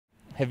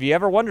have you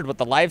ever wondered what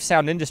the live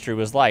sound industry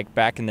was like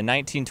back in the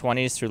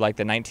 1920s through like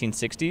the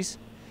 1960s?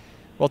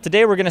 Well,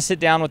 today we're going to sit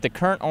down with the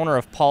current owner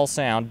of Paul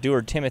Sound,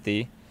 Deward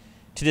Timothy,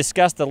 to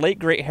discuss the late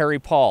great Harry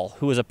Paul,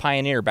 who was a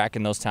pioneer back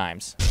in those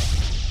times.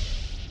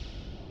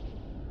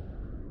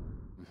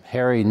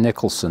 Harry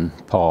Nicholson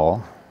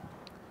Poll,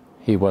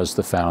 he was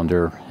the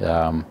founder.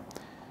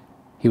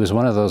 He was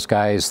one of those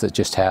guys that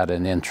just had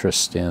an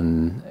interest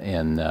in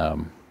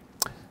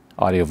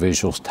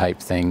audiovisual type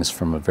things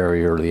from a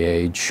very early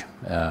age.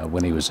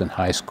 When he was in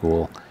high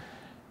school,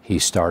 he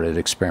started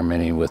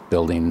experimenting with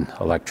building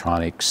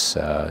electronics,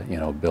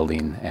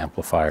 building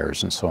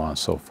amplifiers and so on and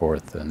so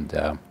forth,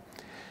 and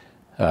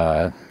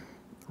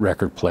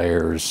record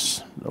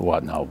players,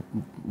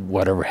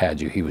 whatever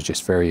had you. He was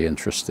just very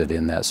interested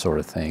in that sort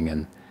of thing.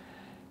 And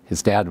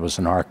his dad was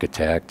an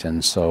architect,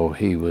 and so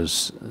he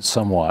was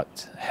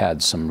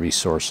had some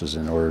resources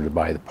in order to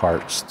buy the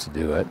parts to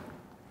do it.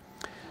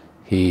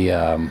 He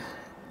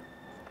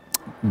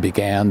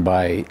began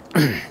by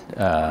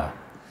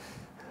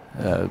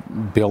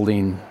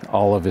building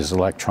all of his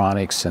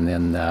electronics, and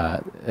then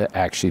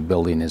actually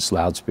building his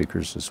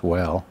loudspeakers as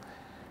well.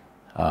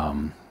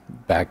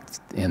 Back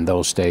in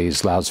those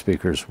days,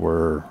 loudspeakers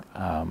were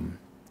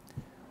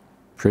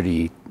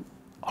pretty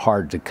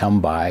hard to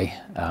come by,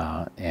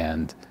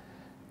 and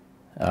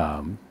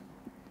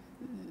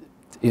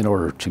in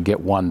order to get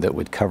one that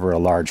would cover a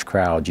large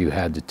crowd, you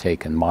had to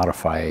take and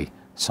modify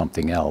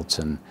something else.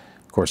 And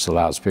of course, the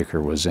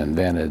loudspeaker was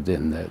invented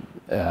in the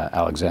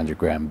Alexander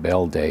Graham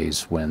Bell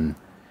days, when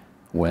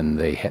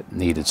they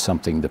needed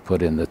something to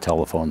put in the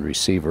telephone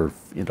receiver,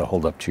 to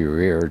hold up to your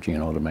ear,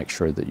 to make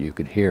sure that you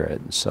could hear it.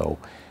 And so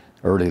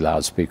early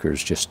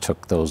loudspeakers just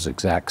took those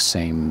exact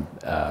same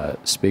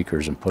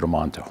speakers and put them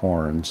onto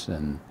horns,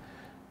 and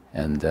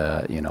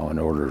in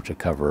order to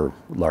cover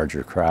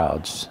larger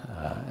crowds.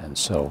 And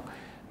so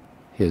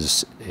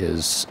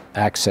his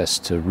access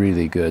to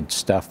really good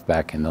stuff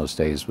back in those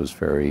days was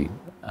very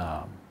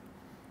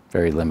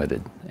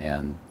limited,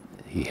 and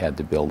he had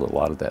to build a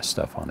lot of that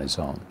stuff on his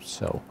own.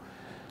 So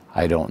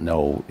I don't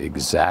know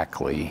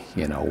exactly,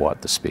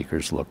 what the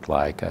speakers looked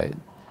like.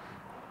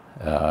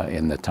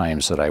 In the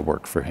times that I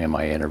worked for him,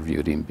 I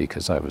interviewed him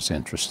because I was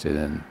interested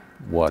in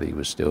what he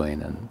was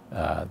doing, and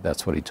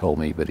that's what he told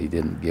me, but he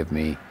didn't give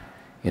me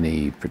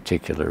any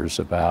particulars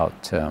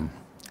about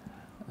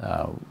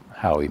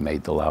how he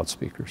made the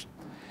loudspeakers.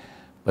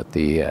 But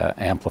the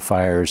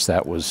amplifiers,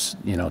 that was,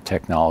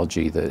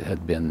 technology that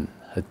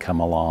had come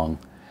along,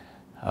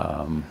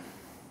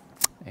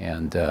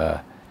 and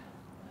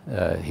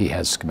he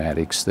has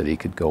schematics that he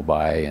could go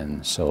by,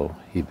 and so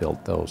he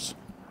built those.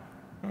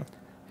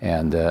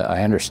 And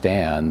I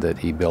understand that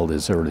he built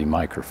his early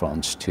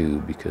microphones too,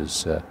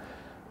 because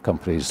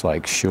companies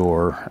like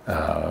Shure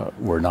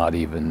were not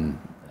even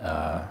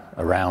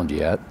around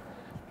yet,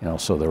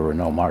 so there were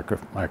no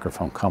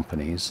microphone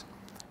companies.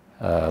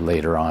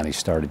 Later on, he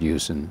started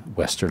using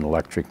Western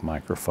Electric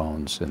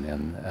microphones, and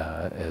then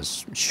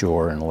as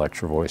Shure and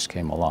Electro Voice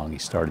came along, he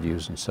started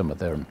using some of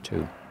them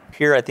too.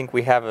 Here, I think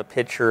we have a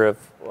picture of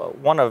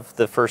one of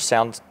the first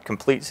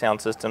complete sound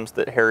systems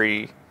that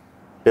Harry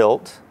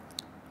built.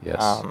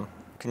 Yes.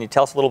 Can you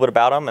tell us a little bit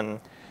about them?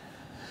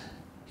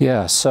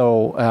 Yeah.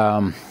 So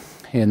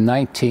in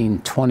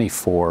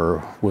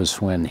 1924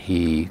 was when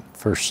he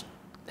first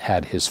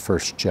had his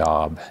first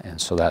job, and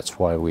so that's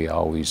why we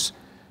always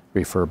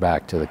refer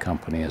back to the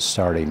company as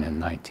starting in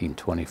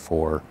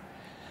 1924.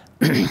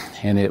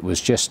 And it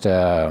was just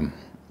a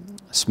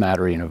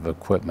smattering of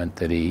equipment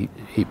that he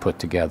put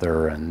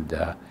together, and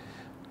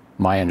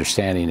my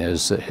understanding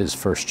is that his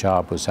first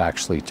job was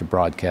actually to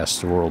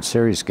broadcast the World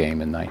Series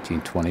game in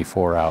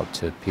 1924 out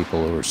to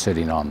people who were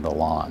sitting on the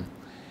lawn,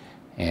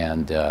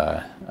 and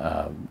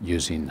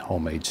using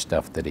homemade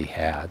stuff that he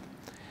had.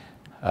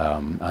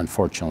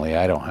 Unfortunately,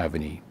 I don't have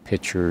any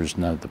pictures.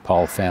 None of the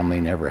Paul family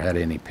never had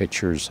any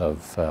pictures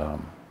of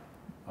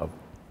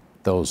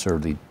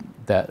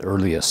that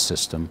earliest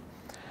system.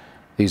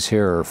 These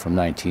here are from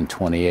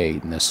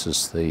 1928, and this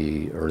is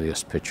the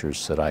earliest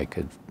pictures that I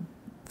could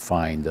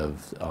find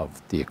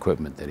of the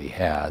equipment that he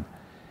had.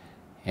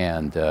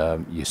 And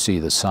you see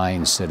the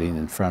sign sitting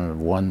in front of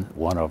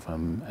one of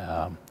them.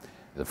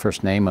 The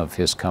first name of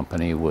his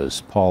company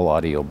was Paul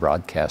Audio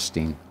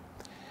Broadcasting,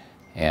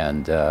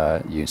 and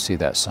you see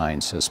that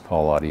sign says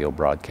Paul Audio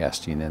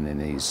Broadcasting, and then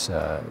he's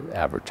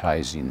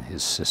advertising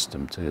his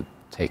system to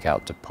take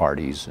out to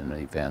parties and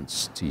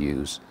events to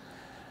use.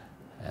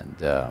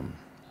 And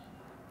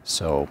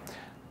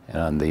and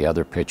on the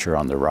other picture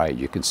on the right,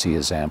 you can see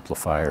his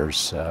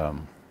amplifiers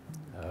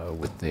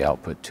with the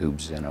output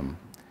tubes in them.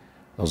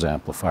 Those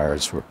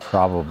amplifiers were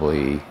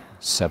probably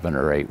 7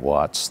 or 8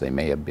 watts. They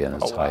may have been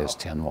as high as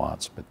 10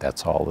 watts, but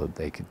that's all that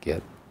they could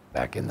get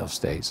back in those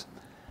days.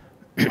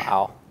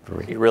 Wow.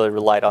 He really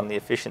relied on the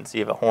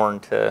efficiency of a horn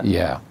to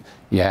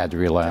you had to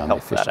rely on the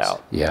efficiency. That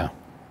out. Yeah.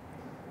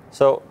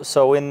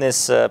 So in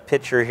this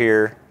picture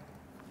here,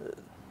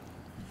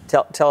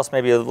 tell us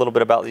maybe a little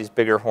bit about these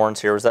bigger horns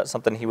here. Was that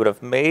something he would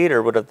have made,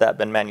 or would have that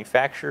been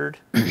manufactured?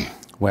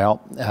 Well,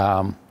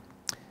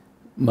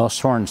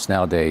 Most horns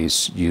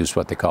nowadays use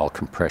what they call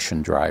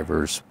compression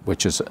drivers,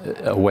 which is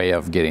a way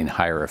of getting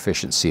higher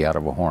efficiency out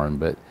of a horn,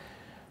 but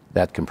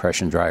that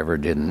compression driver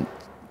didn't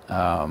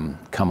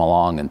come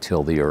along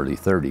until the early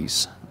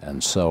 30s.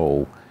 And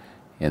so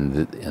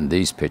in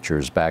these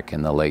pictures back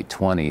in the late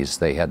 20s,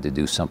 they had to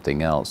do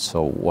something else.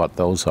 So what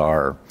those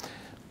are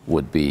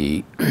would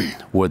be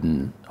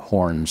wooden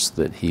horns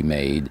that he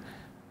made,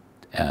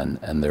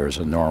 and there's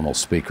a normal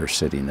speaker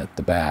sitting at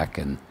the back,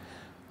 and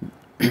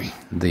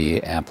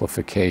the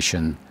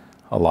amplification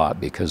a lot,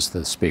 because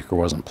the speaker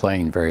wasn't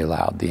playing very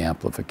loud, the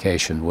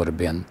amplification would have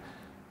been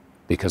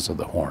because of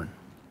the horn.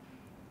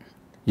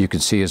 You can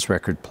see his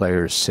record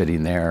player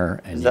sitting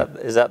there. And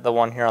is that the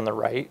one here on the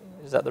right?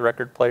 Is that the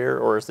record player,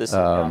 or is this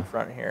in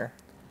front here?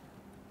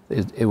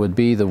 It would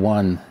be the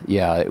one,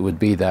 yeah, it would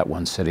be that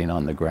one sitting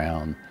on the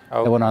ground.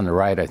 Okay. The one on the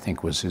right, I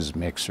think, was his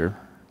mixer,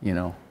 you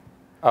know.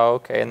 Oh,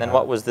 okay. And then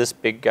what was this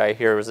big guy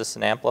here? Was this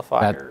an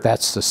amplifier?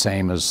 That's the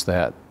same as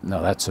that.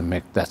 No, that's the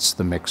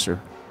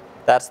mixer.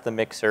 That's the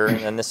mixer, and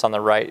then this on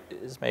the right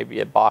is maybe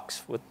a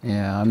box with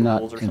I'm not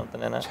tools or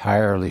something in it.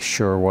 entirely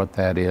sure what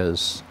that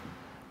is.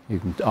 You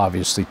can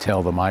obviously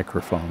tell the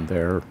microphone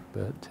there,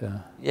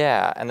 but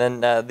yeah, and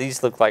then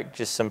these look like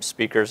just some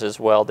speakers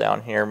as well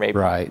down here, maybe.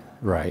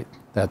 Right.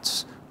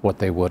 That's what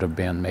they would have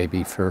been,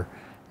 maybe for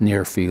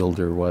near field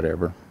or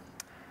whatever.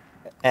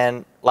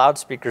 And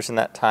loudspeakers in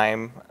that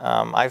time,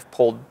 I've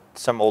pulled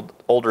some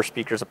older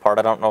speakers apart.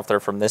 I don't know if they're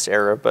from this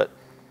era, but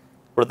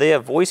were they a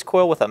voice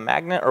coil with a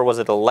magnet, or was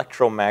it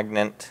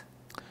electromagnet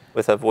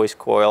with a voice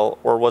coil,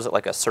 or was it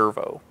like a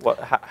servo?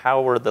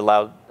 How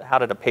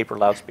did a paper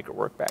loudspeaker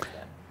work back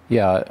then?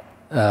 Yeah,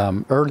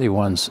 early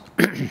ones,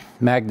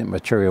 magnet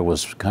material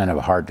was kind of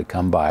hard to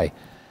come by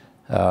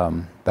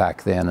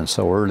back then, and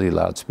so early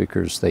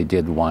loudspeakers, they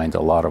did wind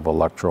a lot of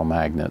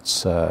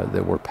electromagnets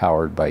that were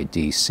powered by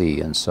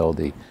DC, and so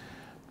the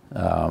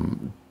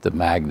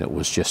magnet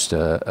was just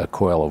a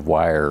coil of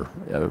wire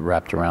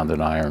wrapped around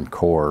an iron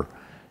core,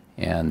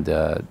 and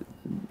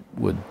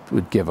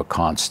would give a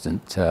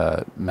constant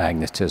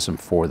magnetism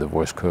for the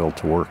voice coil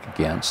to work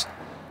against.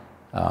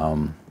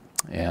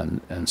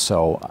 And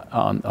so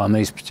on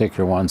these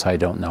particular ones, I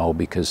don't know,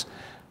 because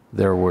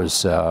there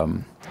was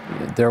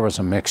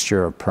a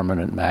mixture of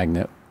permanent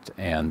magnet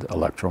and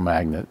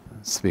electromagnet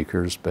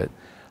speakers, but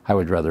I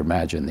would rather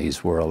imagine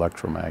these were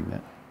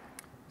electromagnet.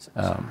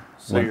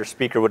 So your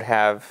speaker would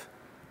have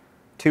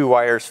two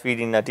wires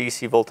feeding a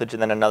DC voltage,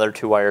 and then another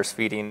two wires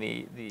feeding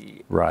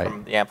the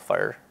from the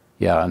amplifier.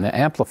 Yeah, and the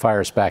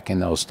amplifiers back in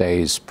those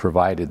days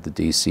provided the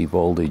DC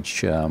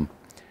voltage.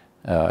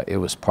 It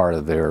was part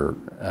of their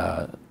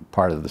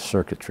part of the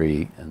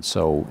circuitry, and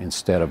so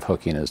instead of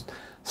hooking a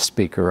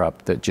speaker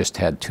up that just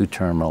had two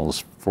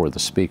terminals for the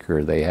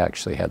speaker, they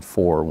actually had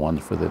four, one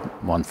for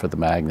the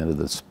magnet of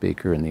the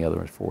speaker and the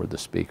other for the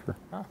speaker.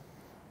 Oh,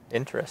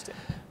 interesting.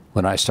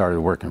 When I started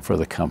working for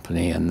the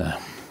company in the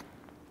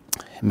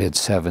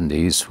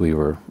mid-70s, we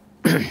were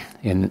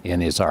in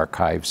his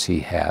archives,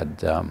 he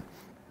had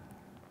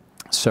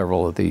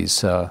several of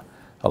these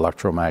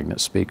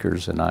electromagnet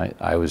speakers, and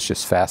I was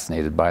just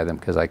fascinated by them,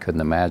 because I couldn't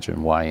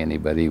imagine why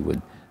anybody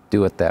would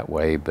do it that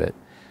way. But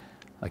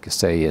like I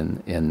say,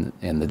 in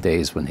the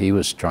days when he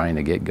was trying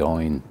to get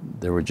going,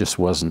 there just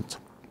wasn't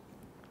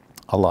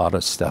a lot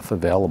of stuff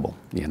available,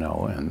 you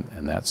know,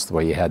 and that's the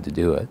way you had to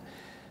do it.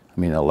 I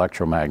mean,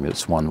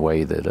 electromagnet's one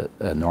way that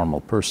a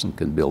normal person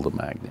can build a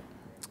magnet.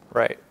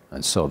 Right.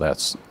 And so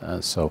that's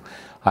so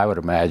I would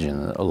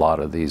imagine a lot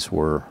of these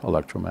were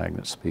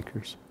electromagnet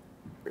speakers.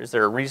 Is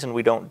there a reason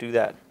we don't do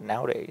that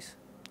nowadays?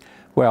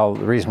 Well,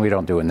 the reason we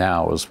don't do it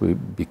now is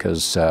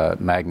because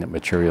magnet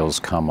materials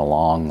come a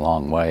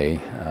long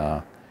way,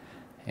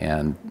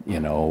 and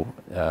you know,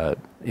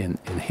 in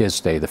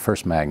his day, the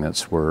first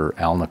magnets were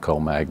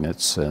Alnico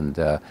magnets, and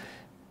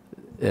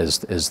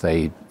as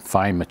they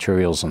find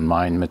materials and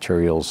mine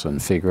materials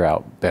and figure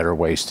out better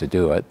ways to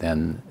do it,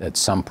 then at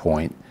some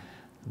point,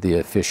 the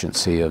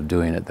efficiency of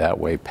doing it that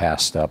way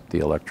passed up the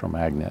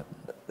electromagnet.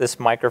 This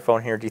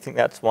microphone here, do you think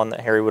that's one that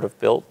Harry would have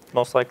built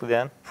most likely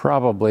then?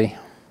 Probably.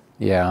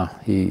 Yeah,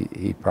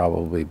 he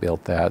probably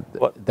built that.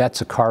 What?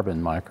 That's a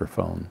carbon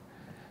microphone.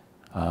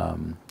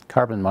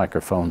 Carbon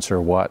microphones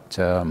are what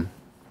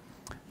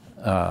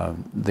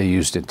they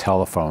used in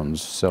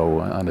telephones. So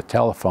on a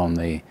telephone,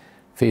 they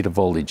feed a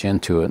voltage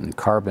into it, and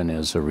carbon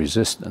is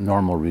a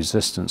normal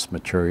resistance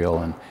material.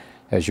 And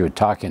as you were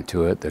talking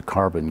to it, the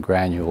carbon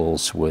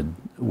granules would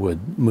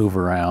move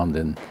around,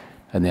 and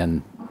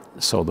then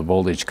so the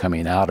voltage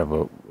coming out of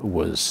it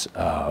was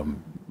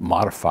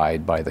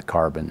modified by the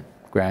carbon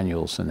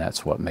granules, and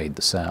that's what made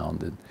the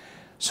sound. And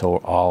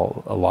so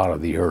a lot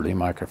of the early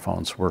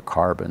microphones were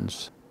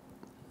carbons.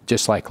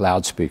 Just like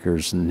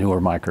loudspeakers and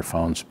newer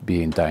microphones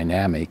being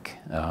dynamic,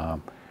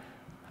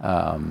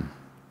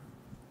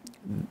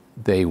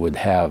 they would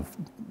have,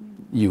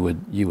 you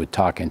would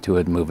talk into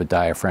it and move a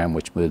diaphragm,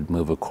 which would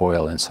move a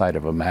coil inside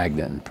of a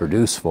magnet and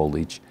produce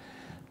voltage.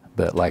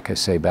 But like I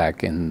say,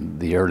 back in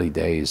the early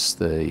days,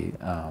 you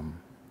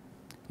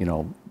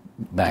know,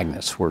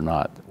 magnets were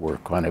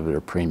kind of at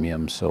a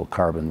premium, so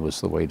carbon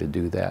was the way to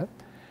do that.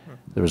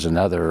 There was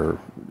another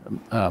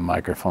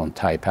microphone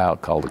type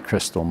out called a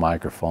crystal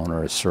microphone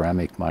or a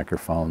ceramic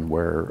microphone,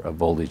 where a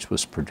voltage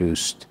was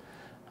produced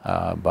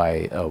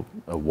by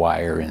a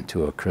wire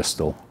into a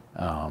crystal,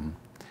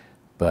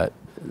 but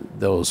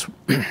those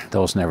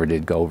never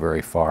did go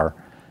very far.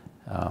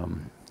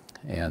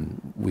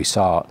 And you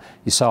saw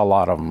a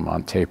lot of them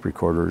on tape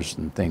recorders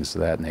and things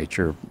of that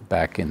nature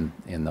back in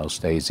those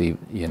days. You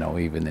know,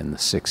 even in the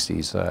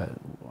 '60s,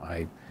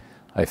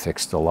 I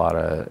fixed a lot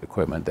of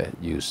equipment that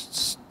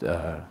used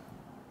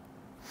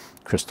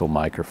crystal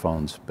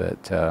microphones,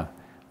 but for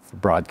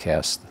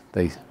broadcast,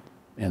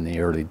 in the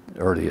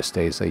earliest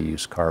days they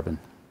used carbon.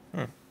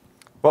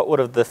 What would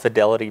have the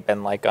fidelity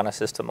been like on a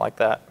system like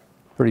that?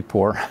 Pretty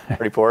poor.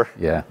 Pretty poor?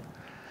 Yeah.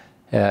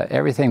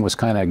 Everything was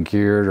kind of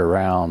geared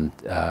around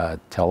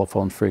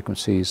telephone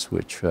frequencies,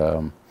 which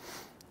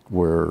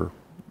were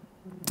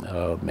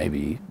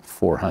maybe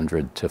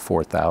 400 to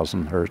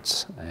 4,000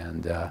 hertz,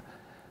 and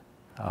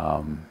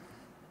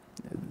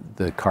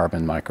the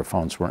carbon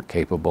microphones weren't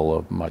capable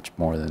of much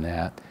more than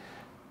that.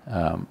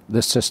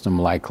 This system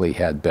likely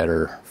had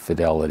better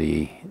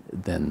fidelity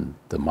than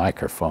the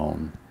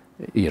microphone,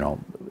 you know,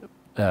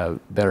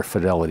 better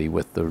fidelity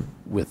with the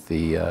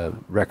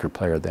record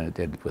player than it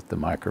did with the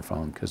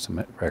microphone, because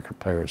the record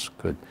players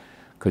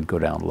could go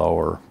down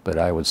lower. But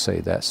I would say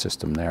that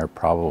system there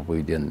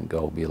probably didn't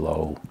go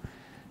below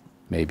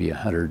maybe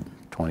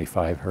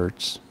 125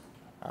 hertz.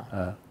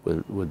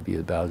 Would be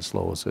about as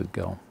low as it'd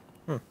go.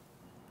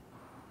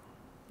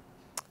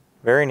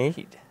 Very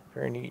neat.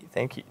 Very neat.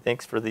 Thank you.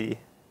 Thanks for the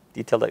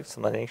detailed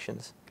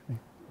explanations.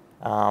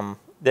 Okay.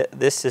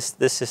 This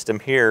system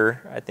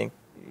here, I think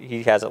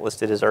he has it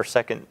listed as our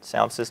second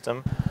sound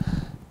system.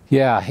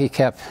 Yeah, he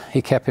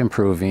kept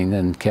improving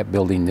and kept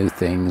building new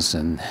things,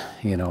 and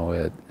you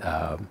know,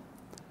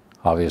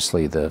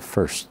 obviously the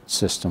first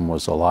system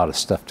was a lot of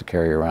stuff to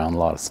carry around, a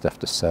lot of stuff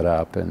to set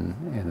up, and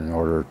in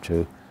order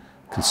to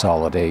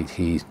consolidate,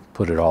 he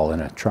put it all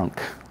in a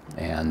trunk,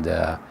 and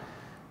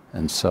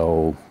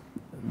so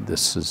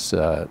this is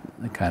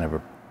kind of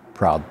a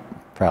proud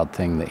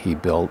thing that he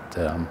built.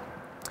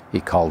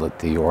 He called it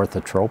the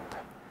orthotrope,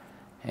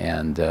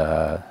 and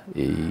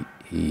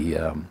he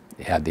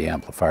had the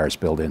amplifiers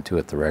built into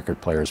it, the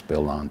record players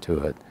built onto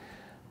it.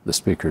 The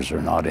speakers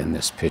are not in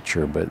this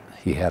picture, but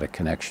he had a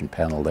connection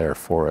panel there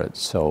for it.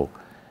 So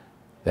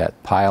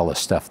that pile of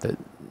stuff that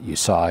you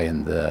saw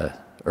in the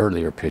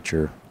earlier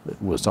picture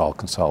was all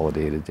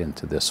consolidated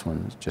into this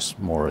one, just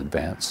more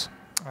advanced.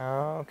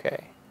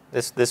 Okay.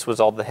 This was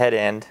all the head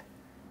end,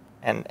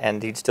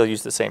 and he'd still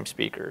use the same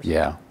speakers.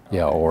 Yeah, okay.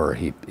 Yeah, or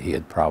he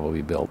had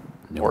probably built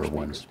newer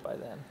ones by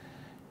then.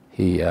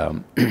 He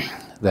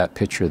that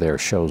picture there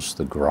shows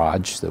the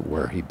garage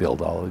where he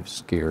built all of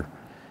his gear.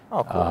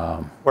 Oh,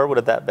 cool. Where would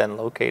have that been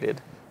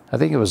located? I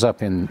think it was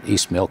up in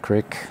East Mill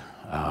Creek.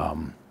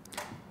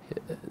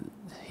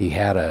 He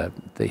had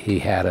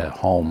a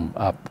home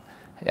up.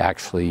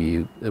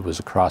 Actually, it was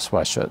across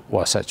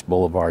Wasatch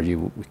Boulevard.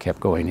 We kept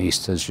going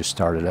east as you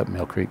started up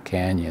Mill Creek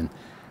Canyon.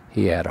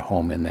 He had a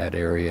home in that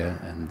area,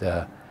 and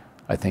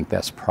I think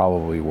that's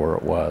probably where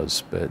it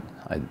was, but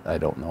I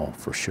don't know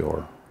for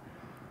sure.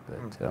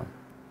 But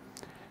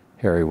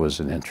Harry was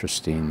an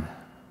interesting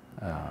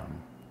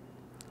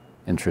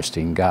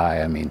guy.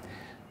 I mean,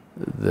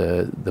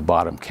 the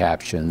bottom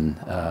caption,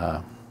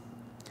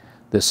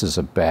 this is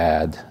a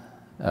bad,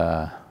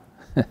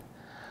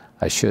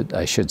 I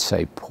should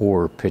say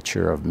poor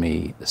picture of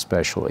me,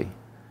 especially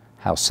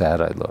how sad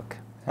I look.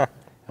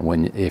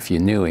 And if you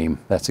knew him,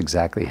 that's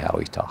exactly how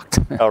he talked.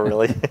 Oh,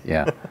 really?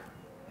 Yeah,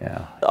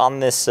 yeah.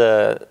 On this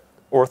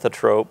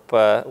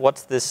orthotrope,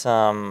 what's this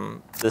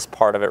this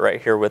part of it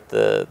right here with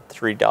the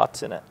 3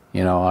 dots in it?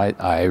 You know,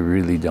 I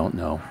really don't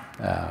know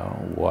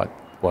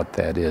what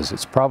that is.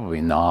 It's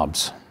probably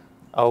knobs.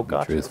 Oh,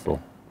 gotcha. To be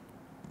truthful.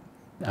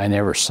 I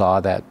never saw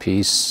that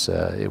piece.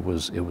 It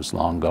was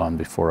long gone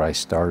before I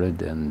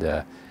started, and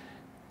the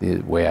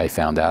way I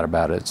found out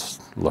about it's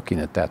looking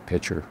at that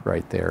picture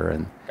right there.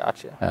 And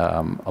gotcha.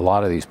 A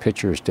lot of these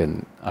pictures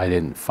I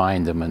didn't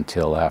find them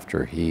until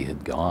after he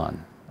had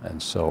gone,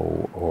 and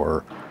so,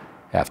 or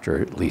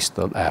at least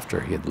after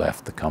he had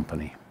left the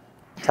company.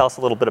 Tell us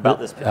a little bit about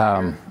this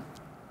picture.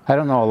 I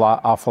don't know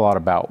awful lot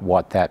about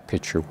what that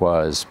picture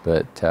was,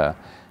 but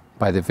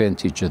by the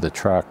vintage of the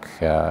truck,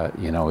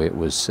 you know, it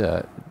was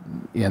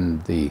in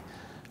the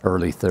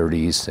early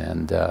 30s,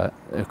 and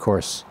of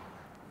course,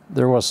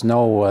 there was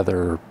no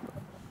other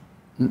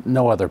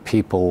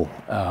people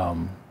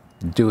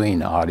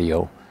doing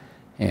audio,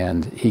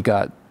 and he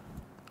got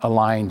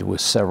aligned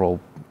with several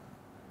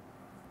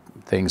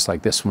things.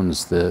 Like this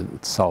one's the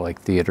Salt Lake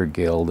Theater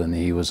Guild, and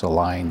he was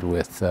aligned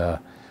with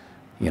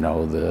you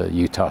know, the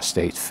Utah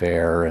State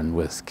Fair and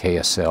with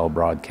KSL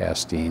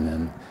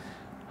Broadcasting,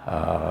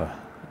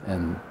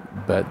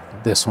 but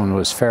this one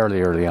was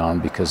fairly early on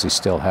because he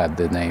still had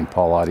the name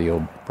Paul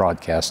Audio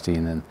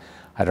Broadcasting, and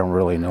I don't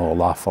really know an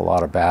awful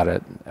lot about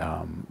it.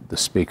 The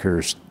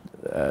speakers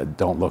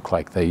don't look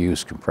like they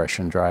use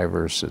compression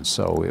drivers, and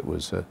so it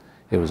was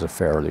a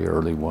fairly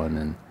early one.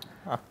 And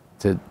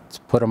to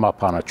put them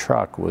up on a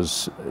truck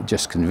was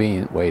just a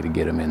convenient way to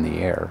get them in the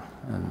air.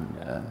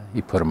 And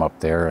he put them up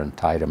there and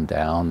tied them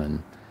down,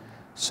 and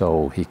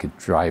so he could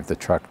drive the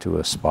truck to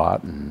a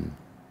spot and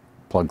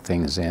plug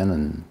things in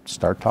and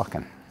start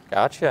talking.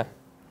 Gotcha.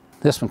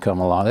 This one come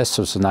along, this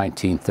was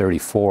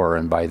 1934,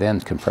 and by then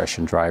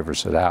compression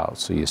drivers are out.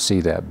 So you see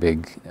that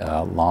big,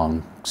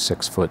 long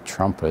 6-foot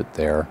trumpet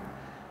there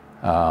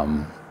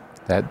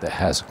that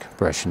has a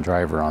compression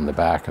driver on the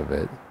back of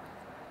it.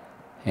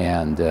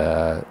 And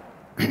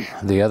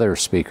the other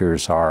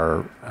speakers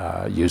are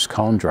use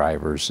cone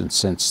drivers, and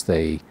since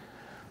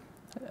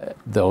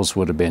those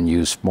would have been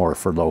used more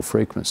for low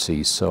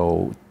frequencies.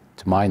 So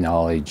to my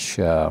knowledge,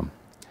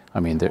 I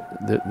mean,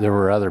 there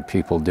were other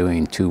people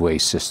doing two-way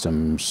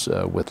systems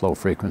with low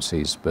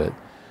frequencies, but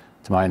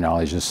to my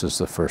knowledge, this is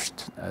the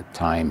first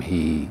time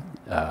he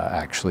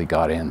actually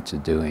got into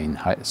doing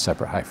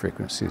separate high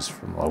frequencies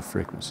from low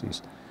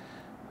frequencies.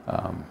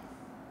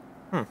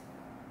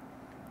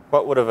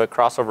 What would have a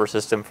crossover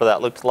system for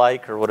that looked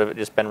like, or would have it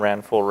just been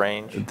ran full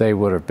range? They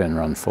would have been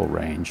run full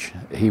range.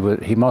 He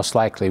most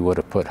likely would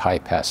have put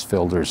high-pass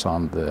filters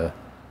on the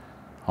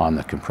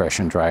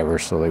compression driver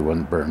so they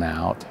wouldn't burn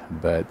out,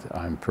 but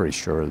I'm pretty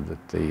sure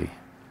that the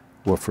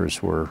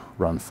woofers were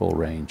run full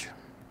range.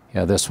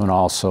 Yeah, this one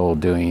also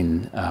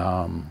doing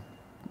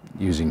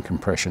using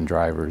compression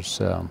drivers.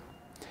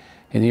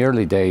 In the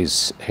early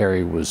days,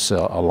 Harry was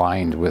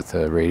aligned with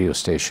a radio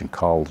station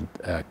called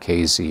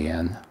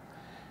KZN,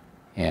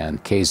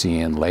 and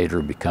KZN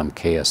later become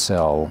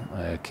KSL.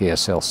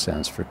 KSL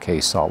stands for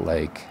K Salt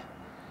Lake.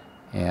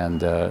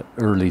 And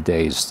early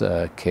days,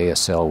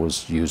 KSL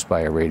was used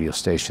by a radio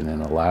station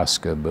in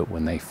Alaska, but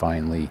when they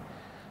finally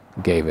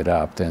gave it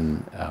up,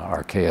 then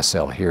our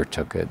KSL here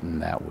took it,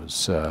 and that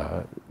was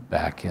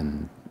back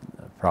in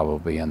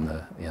probably in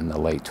the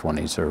late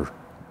 20s or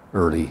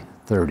early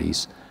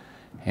 30s.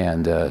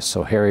 And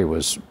so Harry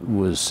was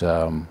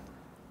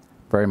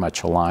very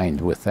much aligned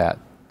with that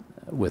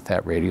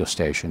radio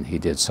station. He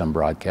did some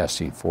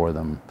broadcasting for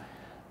them,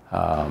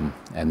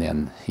 and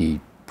then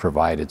he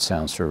provided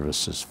sound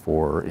services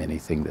for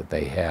anything that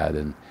they had.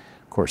 And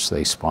of course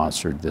they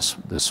sponsored this.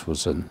 This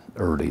was an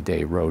early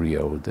day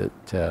rodeo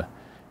that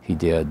he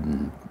did,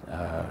 and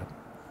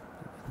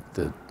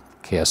the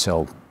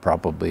KSL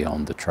probably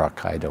owned the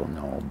truck, I don't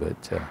know,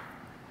 but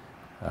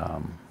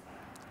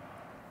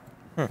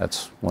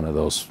that's one of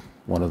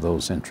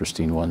those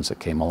interesting ones that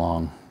came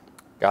along.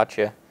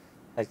 Gotcha.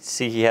 I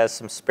see he has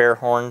some spare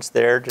horns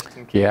there just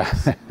in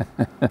case.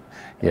 Yeah.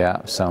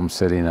 Yeah, some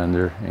sitting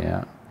under,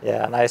 yeah.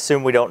 Yeah, and I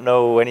assume we don't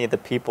know any of the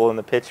people in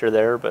the picture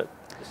there, but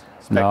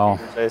spectators, no,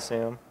 I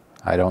assume.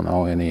 I don't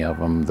know any of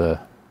them.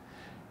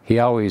 He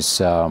always,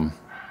 in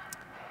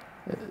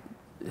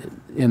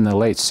the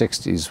late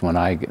 60s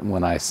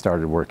when I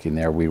started working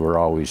there, we were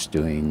always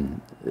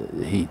doing,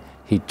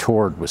 he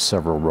toured with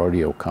several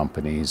rodeo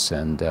companies,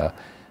 and I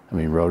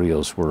mean,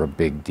 rodeos were a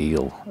big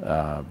deal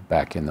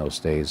back in those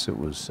days. It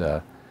was,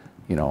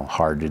 you know,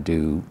 hard to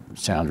do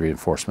sound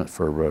reinforcement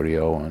for a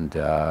rodeo, and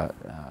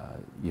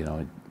you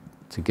know,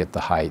 to get the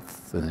height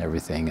and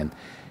everything. And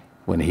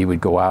when he would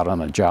go out on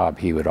a job,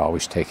 he would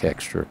always take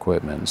extra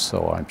equipment.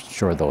 So I'm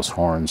sure those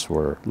horns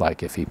were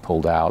like, if he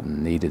pulled out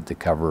and needed to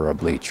cover a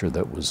bleacher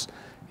that was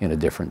in a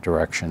different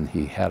direction,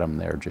 he had them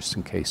there just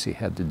in case he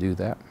had to do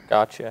that.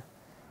 Gotcha.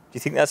 Do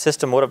you think that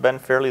system would have been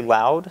fairly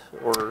loud,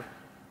 or?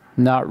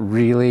 Not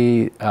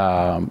really,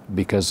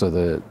 because of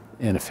the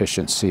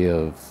inefficiency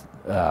of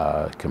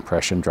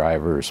compression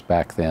drivers.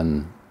 Back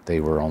then, they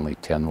were only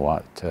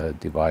 10-watt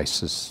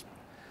devices.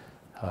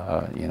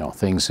 You know,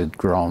 things had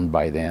grown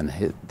by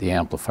then. The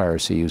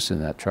amplifiers he used in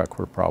that truck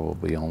were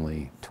probably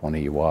only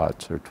 20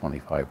 watts or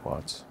 25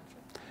 watts.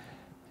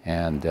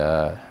 And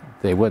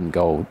they wouldn't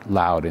go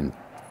loud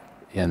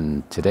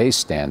in today's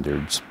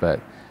standards, but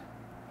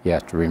you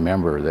have to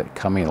remember that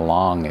coming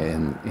along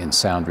in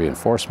sound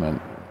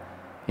reinforcement,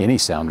 any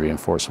sound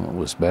reinforcement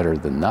was better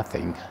than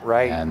nothing.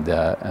 Right.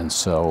 And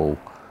so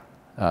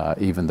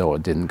even though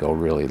it didn't go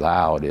really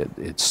loud,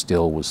 it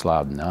still was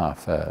loud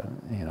enough.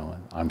 You know,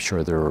 I'm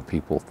sure there were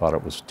people who thought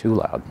it was too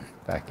loud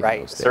back in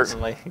those days.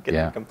 Certainly.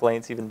 Getting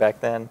complaints even back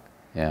then.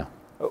 Yeah.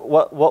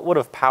 What would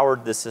have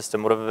powered this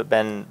system? Would have it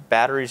been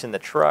batteries in the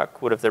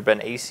truck? Would have there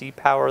been AC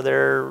power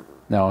there?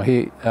 No,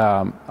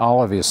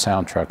 all of his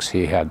sound trucks,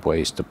 he had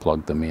ways to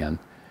plug them in,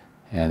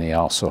 and he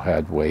also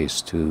had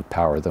ways to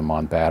power them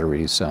on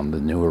batteries on the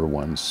newer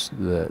ones.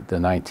 The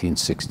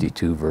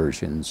 1962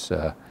 versions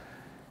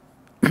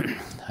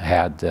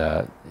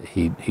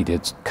he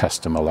did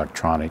custom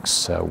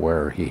electronics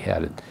where he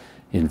had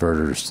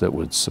inverters that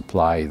would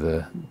supply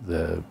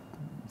the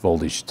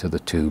voltage to the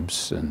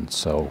tubes, and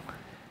so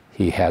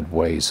he had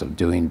ways of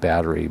doing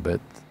battery,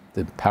 but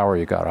the power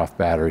you got off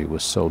battery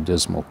was so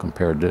dismal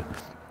compared to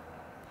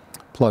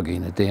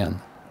plugging it in,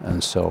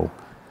 and so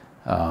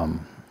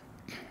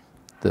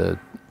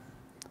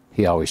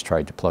he always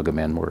tried to plug them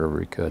in wherever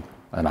he could,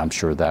 and I'm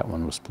sure that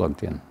one was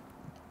plugged in.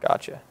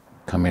 Gotcha.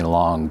 coming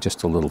along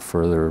just a little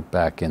further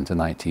back into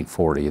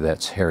 1940.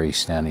 That's Harry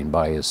standing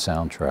by his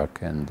sound truck,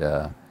 and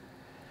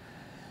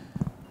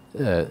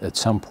at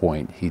some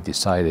point he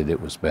decided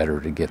it was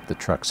better to get the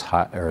trucks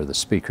high, or the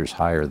speakers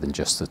higher than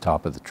just the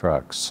top of the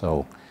trucks.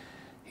 So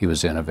he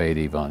was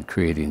innovative on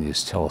creating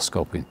these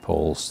telescoping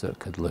poles that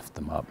could lift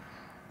them up.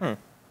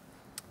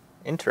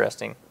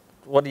 Interesting.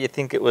 What do you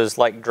think it was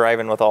like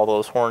driving with all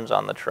those horns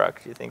on the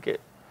truck? Do you think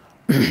it?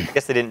 I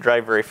guess they didn't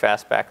drive very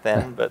fast back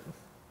then, but.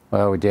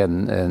 Well, we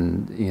didn't,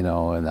 and you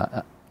know,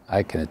 and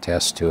I can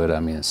attest to it. I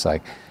mean, it's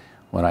like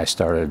when I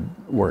started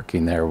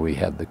working there, we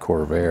had the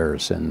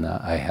Corvairs, and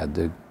I had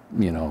to,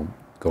 you know,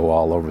 go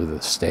all over the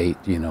state,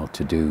 you know,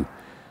 to do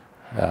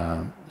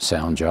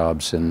sound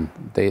jobs, and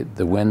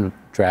the wind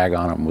drag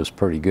on them was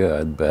pretty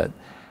good, but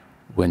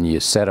when you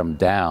set them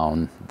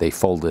down, they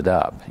folded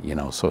up, you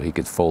know, so he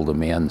could fold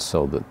them in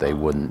so that they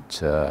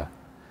wouldn't,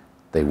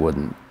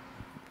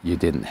 you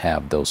didn't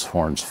have those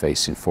horns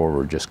facing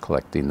forward, just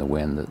collecting the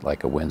wind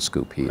like a wind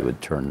scoop. He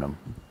would turn them.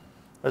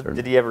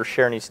 Did he ever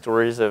share any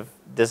stories of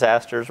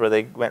disasters where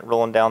they went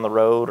rolling down the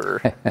road,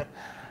 or?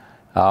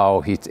 Oh,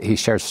 he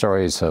shared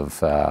stories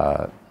of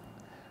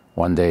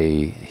one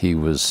day he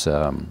was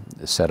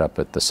set up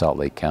at the Salt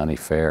Lake County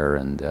Fair,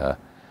 and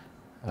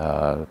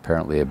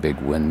apparently a big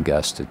wind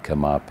gust had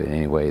come up, and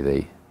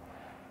anyway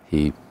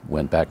he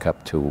went back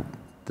up to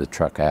the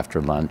truck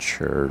after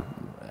lunch or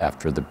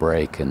after the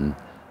break, and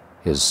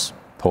his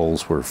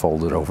poles were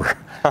folded over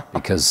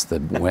because the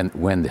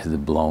wind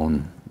had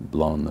blown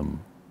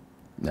them,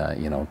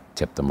 you know,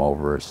 tipped them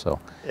over. So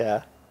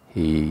yeah,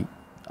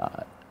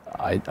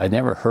 I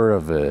never heard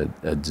of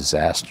a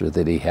disaster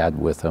that he had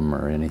with him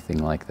or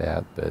anything like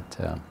that,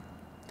 but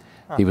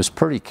he was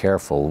pretty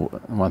careful.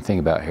 One thing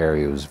about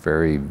Harry, he was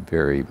very,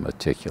 very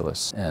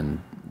meticulous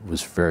and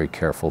was very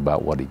careful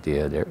about what he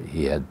did.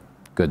 He had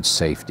good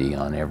safety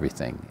on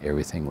everything.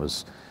 Everything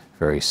was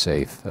very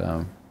safe.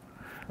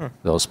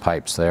 Those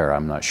pipes there,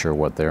 I'm not sure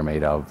what they're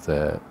made of.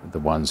 The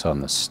ones on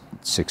the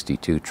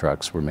 62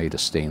 trucks were made of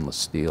stainless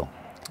steel.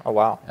 Oh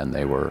wow! And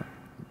they were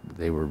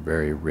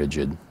very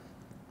rigid,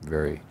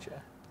 very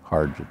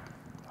hard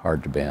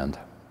to bend.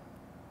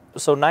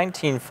 So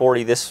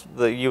 1940,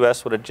 the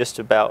U.S. would have just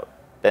about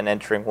been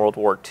entering World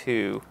War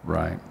II.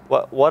 Right.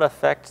 What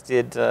effect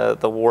did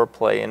the war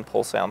play in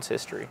pole sound's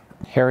history?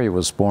 Harry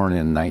was born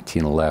in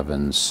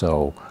 1911,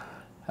 so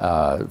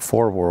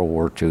for World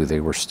War II they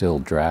were still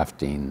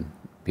drafting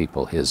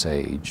people his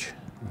age,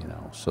 you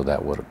know, so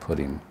that would have put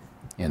him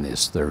in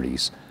his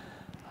 30s.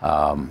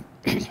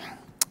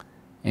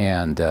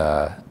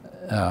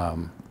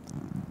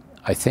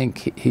 I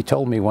think he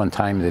told me one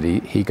time that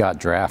he got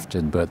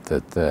drafted, but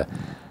that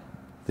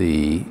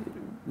the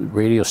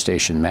radio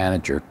station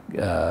manager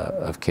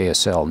of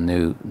KSL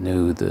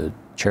knew the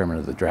chairman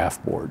of the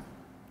draft board,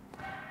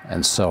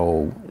 and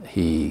so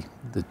he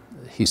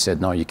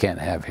said, no, you can't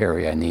have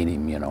Harry, I need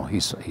him, you know,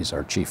 he's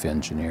our chief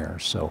engineer.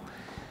 So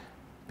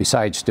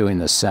besides doing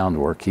the sound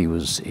work, he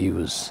was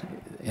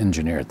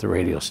engineer at the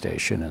radio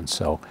station, and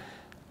so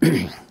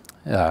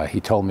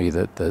he told me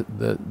that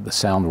the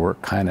sound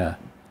work kind of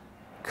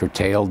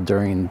curtailed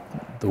during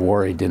the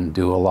war. He didn't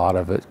do a lot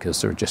of it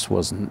because there just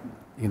wasn't,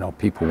 you know,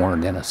 people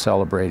weren't in a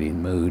celebrating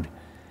mood,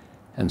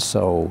 and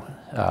so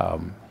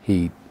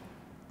he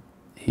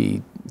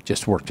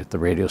just worked at the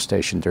radio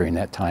station during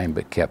that time,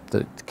 but kept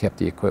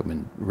the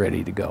equipment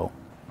ready to go.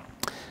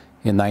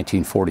 In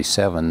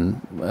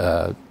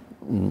 1947,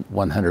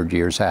 100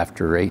 years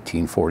after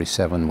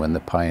 1847, when the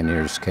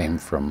pioneers came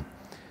from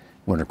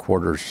winter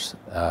quarters,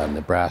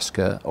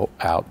 Nebraska,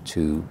 out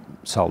to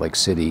Salt Lake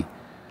City,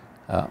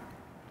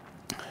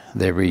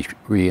 they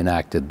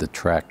reenacted the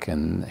trek,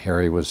 and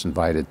Harry was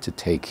invited to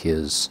take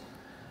his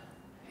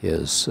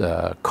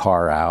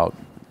car out,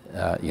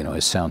 you know,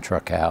 his sound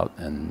truck out,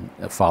 and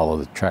follow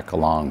the trek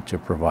along to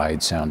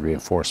provide sound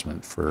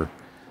reinforcement for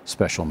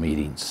special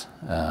meetings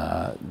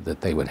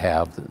that they would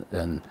have,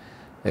 and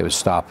they would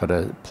stop at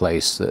a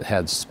place that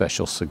had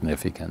special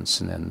significance,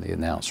 and then the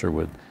announcer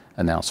would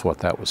announce what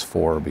that was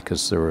for,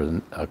 because there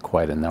were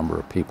quite a number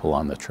of people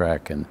on the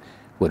trek, and it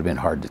would have been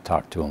hard to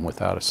talk to them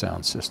without a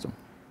sound system.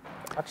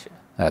 Gotcha.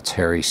 That's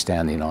Harry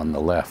standing on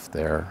the left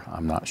there.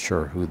 I'm not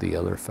sure who the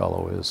other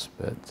fellow is,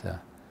 but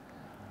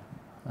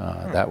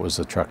that was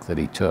the truck that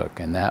he took,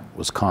 and that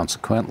was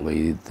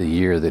consequently the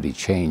year that he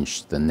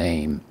changed the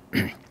name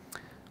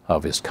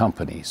of his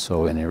company.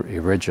 So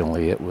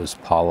originally it was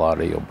Paul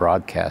Audio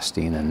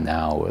Broadcasting, and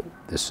now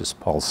this is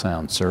Paul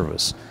Sound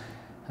Service.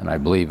 And I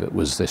believe it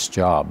was this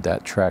job,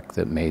 that trek,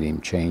 that made him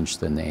change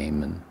the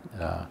name and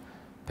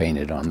paint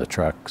it on the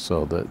truck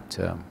so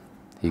that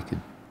he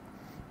could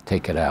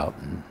take it out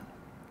and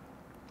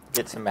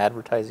get some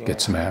advertising.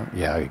 Get some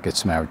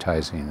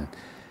advertising. And,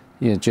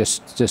 you know,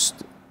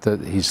 just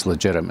that he's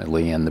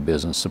legitimately in the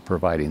business of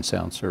providing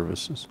sound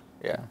services.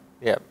 Yeah,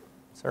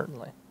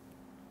 certainly.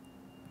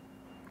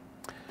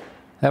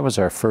 That was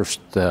our first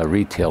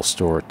retail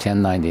store,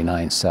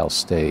 1099 South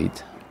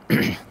State.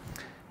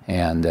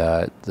 And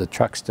the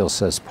truck still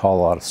says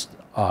Paul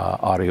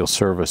Audio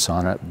Service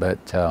on it, but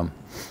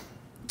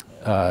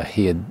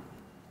he had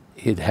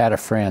he'd had a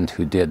friend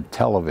who did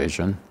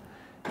television.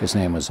 His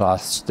name was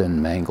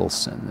Austin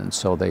Nicholson, and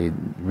so they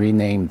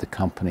renamed the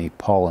company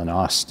Paul and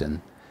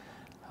Austin,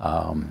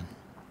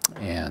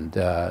 and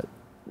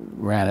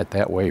ran it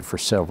that way for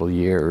several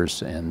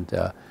years. And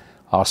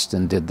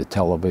Austin did the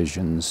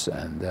televisions,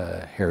 and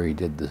Harry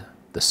did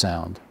the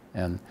sound.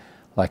 And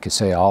like I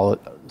say, all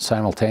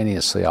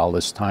simultaneously, all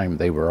this time,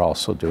 they were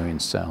also doing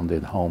sound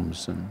in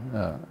homes,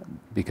 and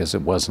because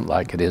it wasn't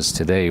like it is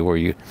today, where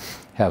you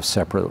have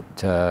separate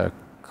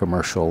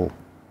commercial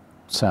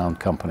sound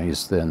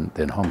companies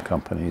than home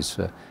companies.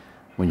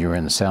 When you were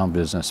in the sound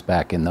business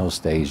back in those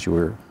days,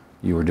 you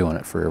were doing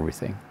it for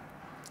everything.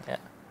 Yeah.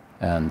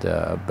 And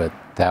but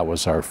that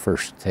was our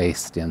first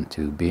taste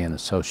into being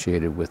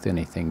associated with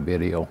anything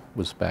video.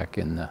 Was back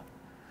in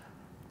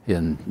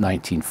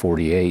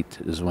 1948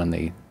 is when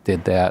they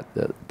did that.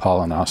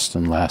 Paul and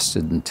Austin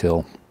lasted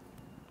until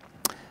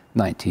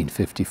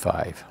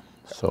 1955,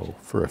 so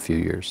for a few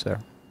years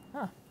there.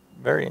 Huh.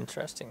 Very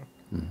interesting.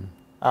 Mm-hmm.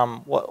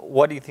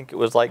 What do you think it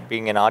was like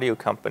being an audio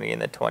company in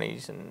the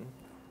 20s and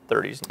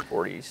 30s and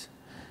 40s?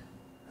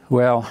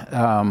 Well,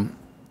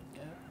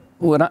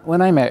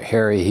 when I met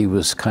Harry, he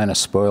was kind of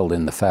spoiled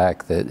in the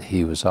fact that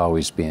he was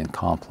always being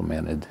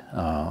complimented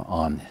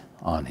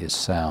on his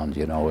sound,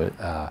 you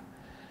know.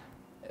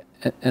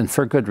 And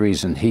for good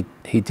reason.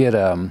 He did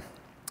a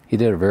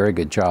very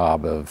good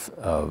job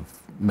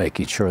of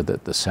making sure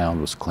that the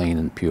sound was clean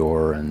and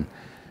pure and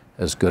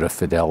as good a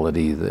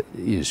fidelity that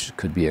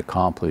could be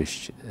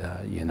accomplished,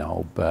 you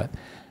know. But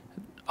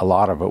a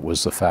lot of it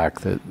was the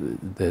fact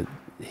that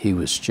he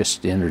was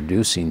just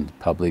introducing the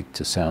public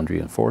to sound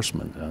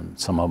reinforcement, and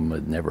some of them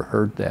had never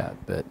heard that.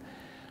 But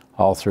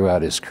all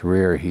throughout his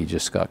career, he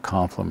just got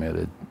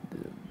complimented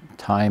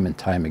time and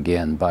time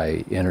again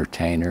by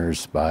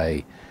entertainers,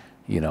 by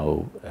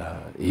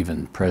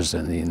even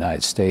President of the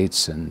United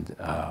States, and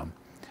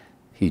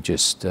he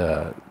just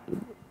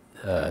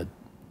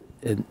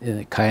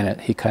he kind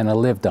of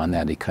lived on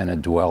that. He kind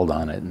of dwelled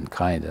on it, and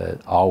kind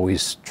of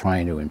always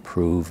trying to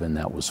improve. And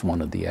that was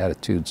one of the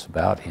attitudes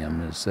about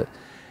him, is that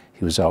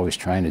he was always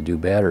trying to do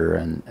better,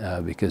 and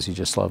because he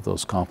just loved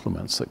those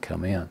compliments that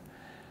come in.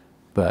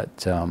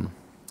 But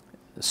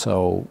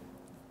so,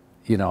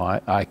 you know,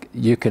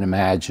 you can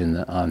imagine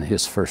on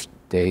his first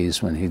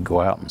days when he'd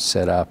go out and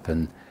set up,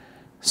 and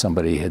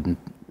somebody had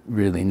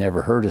really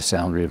never heard a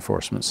sound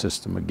reinforcement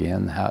system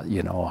again,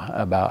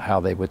 about how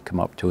they would come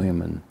up to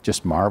him and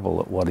just marvel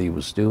at what he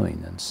was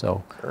doing. And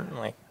so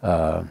certainly,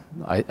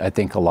 I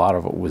think a lot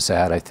of it was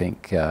that. I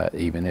think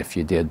even if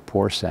you did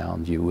poor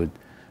sound, you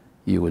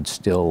would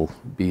still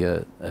be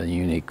a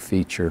unique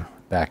feature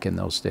back in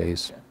those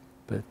days.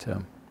 But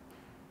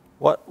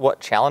what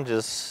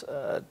challenges,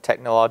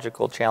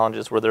 technological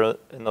challenges, were there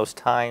in those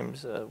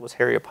times? Was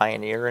Harry a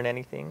pioneer in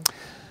anything?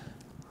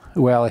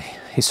 Well,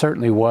 he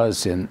certainly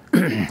was in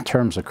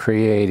terms of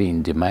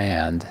creating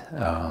demand.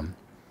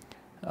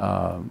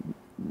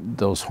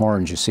 Those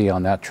horns you see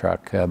on that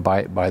truck,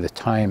 by the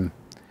time,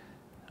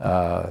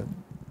 I'm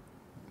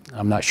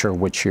not sure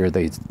which year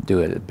they do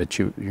it, but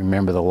you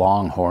remember the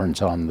long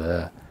horns on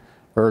the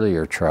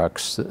earlier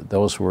trucks.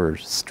 Those were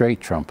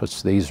straight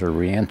trumpets. These are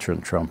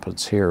reentrant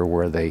trumpets here,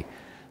 where they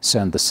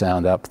send the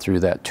sound up through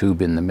that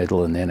tube in the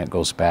middle, and then it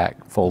goes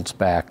back, folds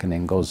back, and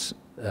then goes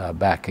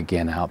back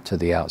again out to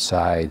the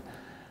outside.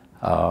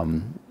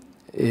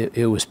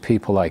 It was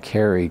people like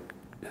Harry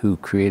who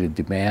created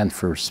demand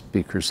for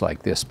speakers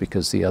like this,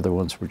 because the other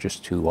ones were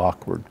just too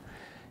awkward.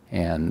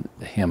 And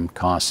him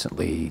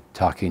constantly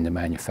talking to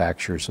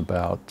manufacturers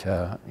about,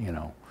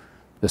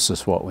 this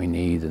is what we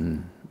need,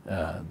 and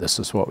this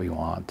is what we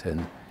want.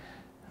 And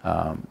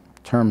in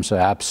terms of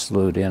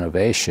absolute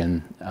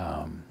innovation,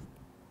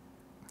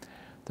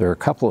 there are a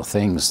couple of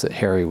things that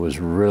Harry was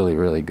really,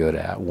 really good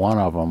at. One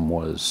of them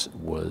was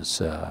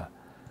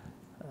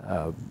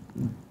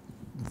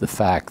the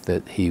fact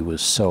that he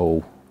was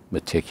so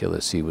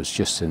meticulous. He was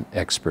just an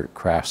expert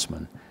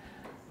craftsman.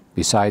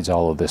 Besides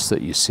all of this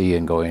that you see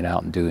and going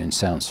out and doing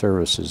sound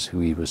services,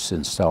 he was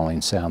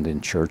installing sound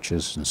in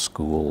churches and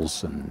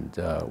schools and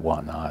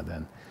whatnot.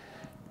 And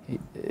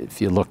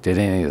if you looked at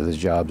any of the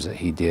jobs that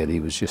he did, he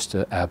was just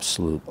an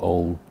absolute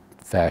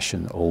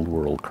old-fashioned,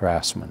 old-world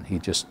craftsman. He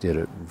just did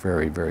it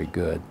very, very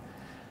good.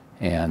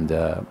 And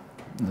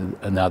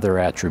another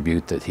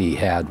attribute that he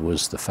had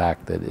was the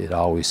fact that it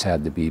always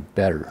had to be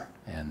better.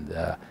 And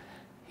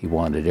he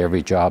wanted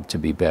every job to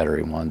be better.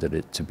 He wanted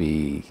it to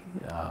be,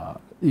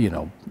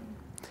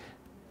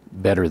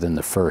 better than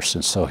the first.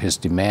 And so his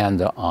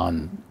demand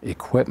on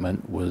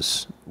equipment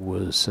was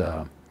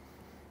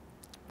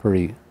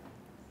pretty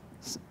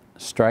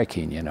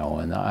striking,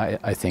 and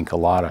I think a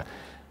lot of,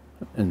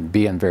 and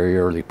being very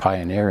early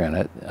pioneer in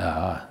it,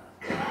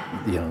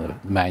 the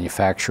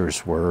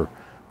manufacturers were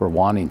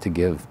wanting to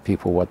give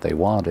people what they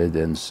wanted.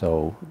 And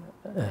so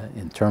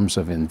in terms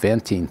of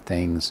inventing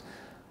things,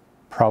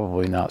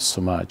 probably not so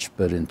much,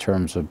 but in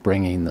terms of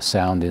bringing the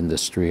sound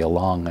industry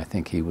along, I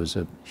think he was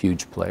a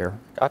huge player.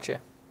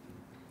 Gotcha.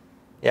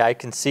 Yeah, I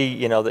can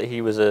see, that he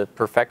was a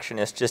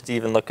perfectionist. Just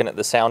even looking at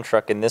the sound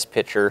truck in this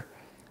picture,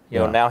 you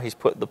know, now he's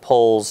put the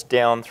poles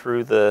down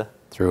through the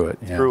through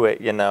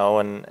it, you know,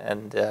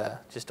 and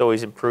just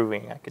always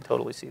improving. I could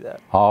totally see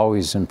that.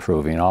 Always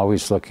improving,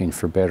 always looking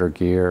for better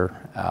gear.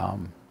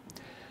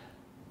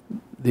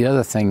 The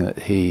other thing that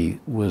he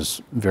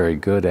was very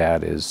good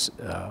at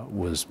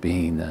was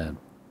being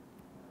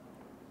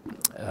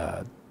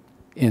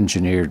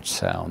engineered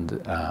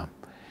sound.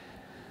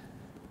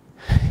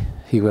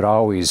 He would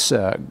always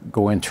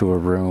go into a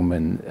room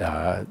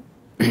and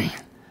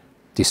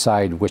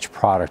decide which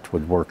product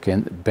would work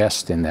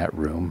best in that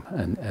room,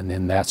 and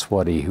then that's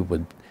what he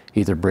would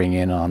either bring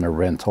in on a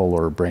rental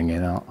or bring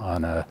in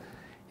on a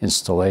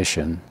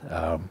installation.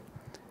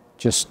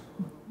 Just,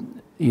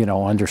 you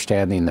know,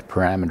 understanding the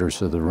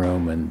parameters of the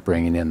room and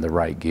bringing in the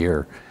right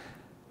gear.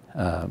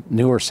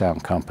 Newer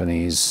sound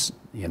companies,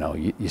 you know,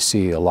 you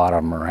see a lot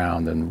of them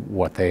around, and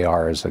what they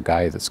are is a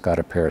guy that's got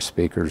a pair of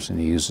speakers and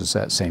he uses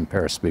that same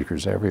pair of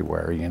speakers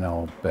everywhere, you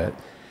know. But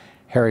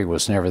Harry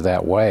was never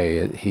that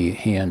way.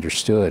 He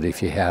understood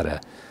if you had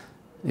a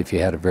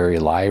very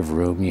live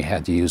room, you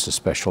had to use a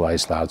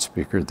specialized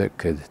loudspeaker that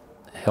could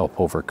help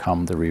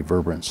overcome the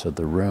reverberance of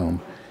the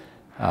room.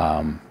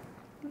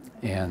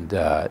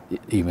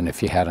 Even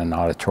if you had an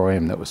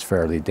auditorium that was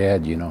fairly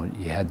dead, you know,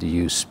 you had to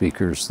use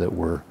speakers that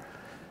were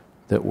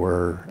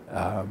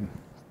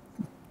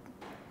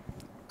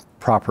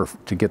proper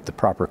to get the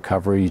proper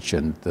coverage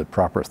and the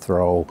proper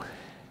throw.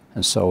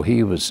 And so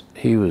he was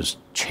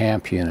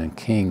champion and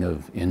king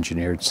of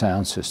engineered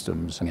sound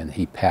systems, and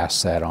he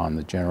passed that on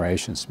the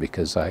generations,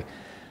 because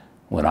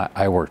when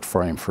I worked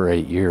for him for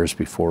 8 years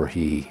before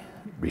he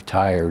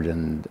retired,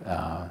 and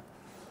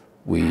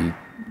we,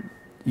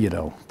 you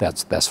know,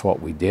 that's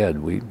what we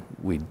did. We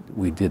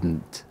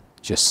didn't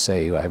just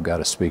say, I've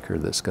got a speaker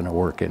that's going to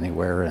work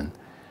anywhere, and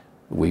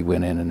we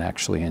went in and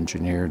actually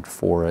engineered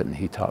for it, and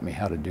he taught me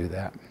how to do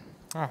that.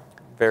 Oh,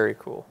 very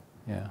cool.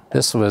 Yeah,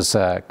 this was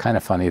kind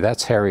of funny.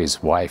 That's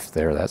Harry's wife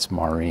there. That's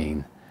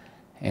Maureen.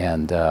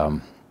 And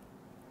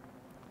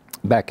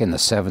back in the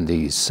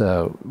 70s,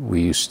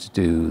 we used to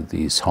do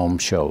these home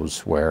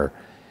shows where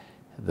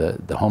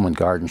the Home and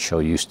Garden show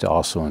used to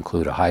also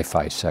include a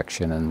hi-fi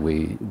section, and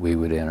we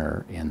would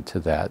enter into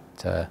that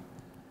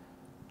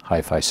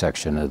hi-fi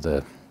section of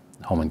the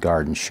Home and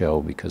Garden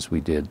show, because we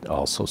did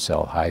also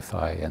sell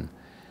hi-fi.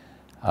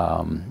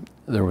 And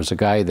there was a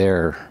guy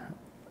there,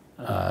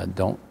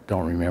 don't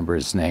remember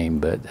his name,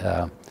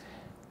 but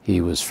he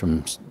was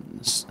from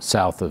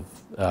south of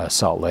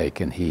Salt Lake,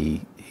 and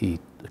he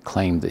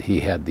claimed that he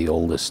had the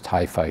oldest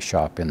hi-fi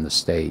shop in the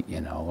state,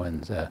 you know.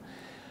 And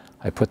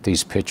I put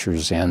these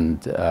pictures in,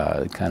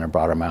 kind of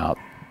brought them out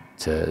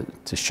to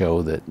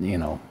show that, you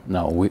know,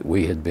 no,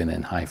 we had been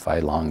in hi-fi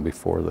long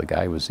before the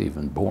guy was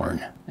even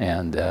born,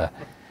 and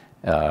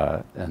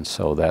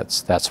so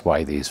that's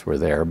why these were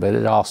there. But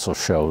it also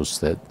shows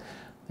that,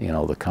 you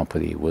know, the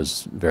company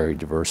was very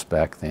diverse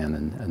back then,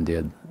 and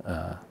did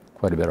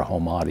quite a bit of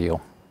home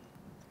audio.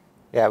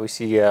 Yeah, we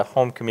see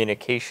home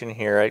communication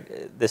here.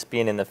 This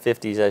being in the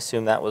 50s, I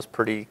assume that was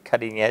pretty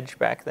cutting edge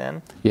back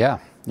then? Yeah,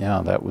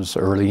 that was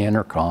early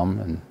intercom,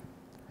 and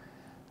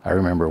I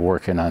remember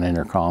working on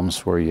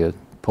intercoms where you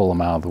pull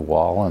them out of the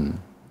wall and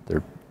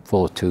they're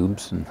full of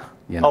tubes, and,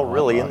 you know. Oh,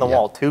 really? In the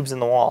wall? Tubes in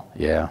the wall?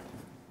 Yeah.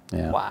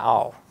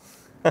 Wow.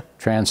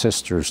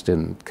 Transistors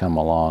didn't come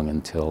along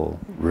until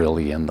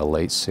really in the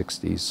late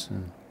 60s.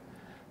 And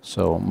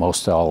so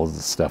most all of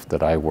the stuff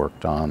that I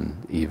worked on,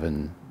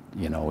 even,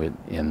 you know,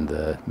 in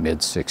the mid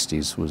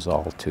 60s, was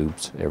all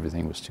tubes.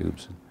 Everything was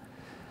tubes.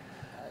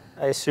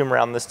 I assume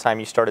around this time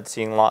you started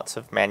seeing lots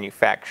of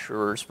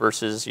manufacturers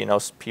versus, you know,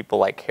 people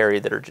like Harry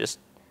that are just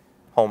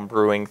home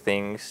brewing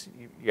things.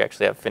 You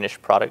actually have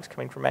finished products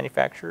coming from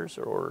manufacturers,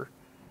 or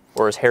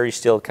is Harry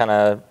still kind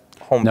of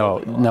home?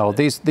 No,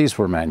 these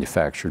were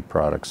manufactured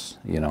products,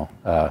 you know.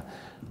 A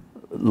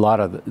lot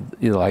of,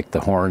 you know, like the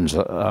horns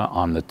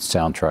on the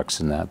sound trucks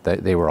and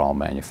they were all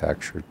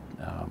manufactured.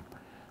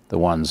 The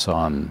ones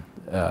on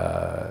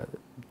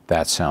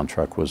that sound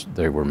truck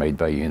they were made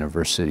by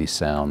University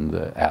Sound.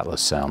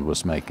 Atlas Sound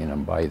was making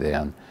them by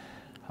then.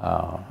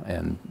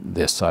 And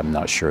this, I'm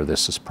not sure,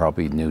 this is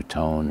probably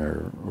Newtone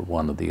or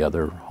one of the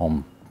other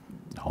home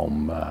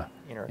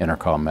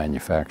intercom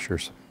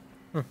manufacturers.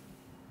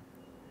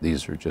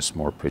 These are just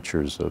more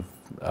pictures of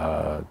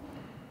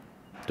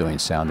doing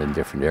sound in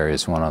different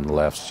areas. One on the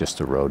left is just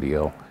a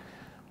rodeo.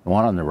 The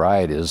one on the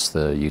right is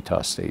the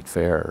Utah State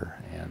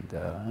Fair,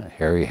 and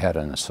Harry had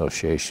an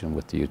association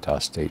with the Utah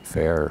State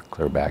Fair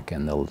clear back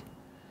in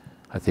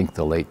I think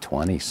the late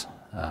 20s,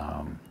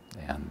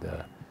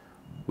 and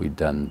we'd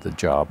done the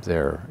job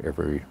there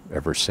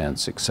ever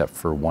since, except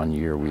for 1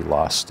 year we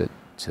lost it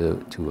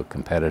to a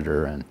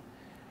competitor, and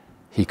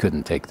he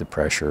couldn't take the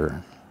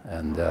pressure,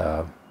 and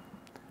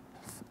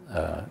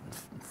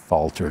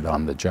faltered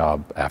on the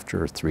job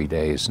after 3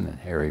 days, and then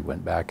Harry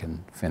went back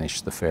and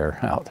finished the fair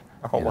out.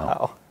 Oh,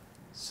 wow.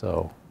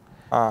 So.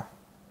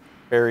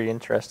 Very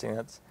interesting.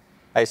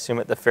 I assume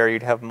at the fair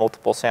you'd have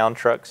multiple sound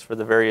trucks for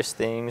the various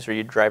things, or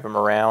you'd drive them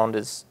around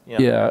as, you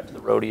know, Yeah. to the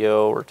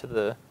rodeo or to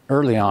the...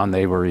 Early on,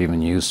 they were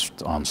even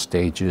used on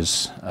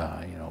stages,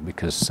 you know,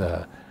 because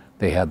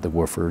they had the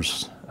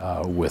woofers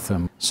with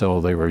them.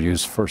 So they were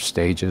used for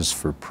stages,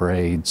 for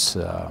parades,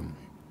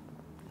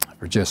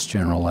 for just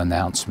general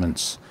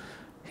announcements.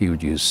 He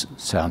would use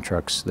sound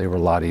trucks. They were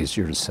a lot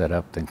easier to set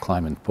up than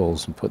climbing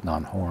poles and putting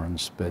on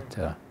horns, but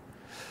it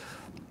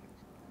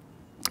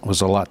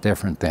was a lot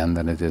different then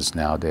than it is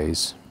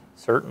nowadays.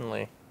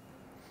 Certainly.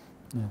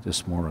 Yeah,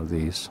 just more of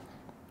these.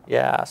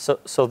 Yeah,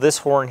 so this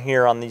horn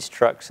here on these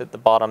trucks at the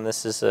bottom,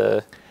 this is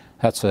a...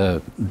 That's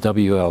a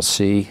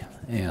WLC,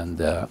 and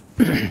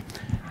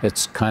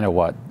it's kind of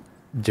what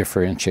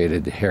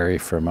differentiated Harry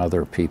from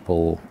other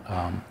people.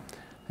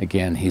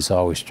 Again, he's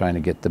always trying to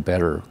get the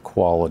better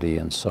quality,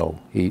 and so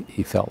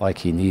he felt like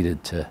he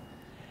needed to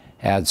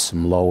add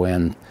some low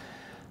end.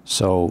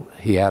 So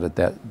he added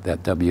that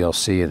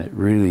WLC, and it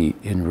really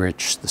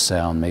enriched the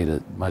sound, made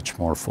it much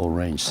more full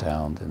range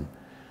sound. And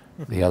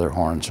the other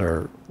horns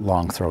are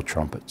long throw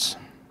trumpets.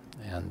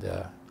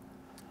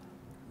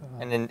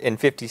 And in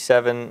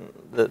 '57,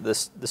 the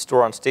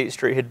store on State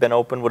Street had been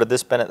open. Would have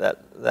this been at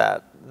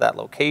that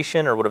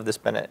location, or would have this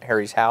been at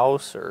Harry's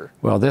house? Or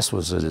well, this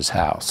was at his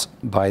house.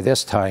 By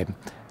this time,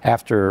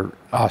 after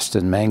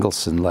Austin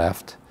Mangelsson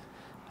left,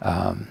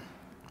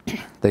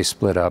 they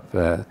split up.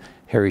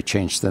 Harry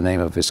changed the name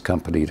of his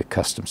company to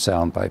Custom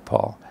Sound by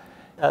Paul.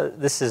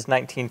 This is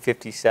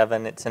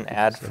 1957. It's an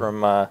ad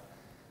from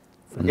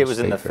it was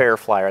in the fair. fair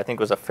flyer. I think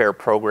it was a fair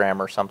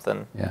program or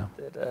something. Yeah.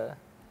 That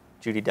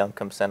Judy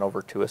Duncombe sent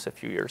over to us a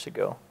few years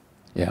ago.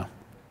 Yeah.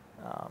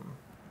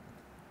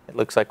 It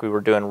looks like we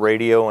were doing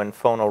radio and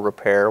phono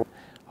repair.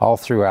 All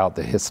throughout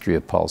the history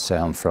of Paul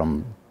Sound,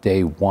 from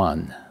day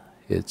one,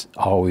 it's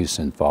always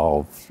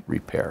involved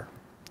repair,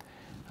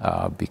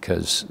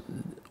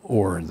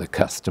 or the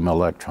custom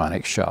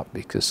electronics shop,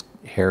 because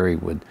Harry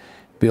would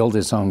build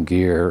his own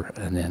gear,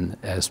 and then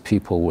as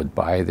people would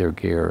buy their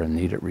gear and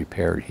need it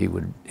repaired, he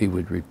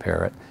would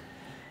repair it.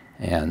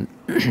 And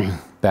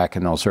back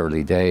in those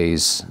early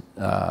days,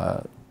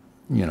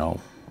 you know,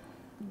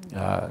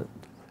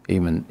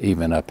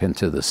 even up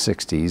into the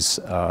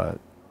 60s,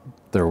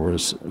 there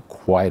was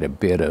quite a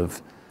bit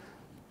of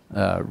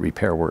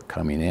repair work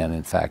coming in.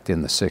 In fact,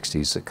 in the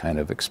 60s, it kind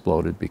of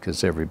exploded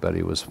because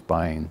everybody was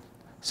buying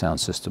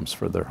sound systems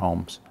for their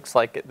homes. Looks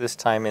like at this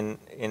time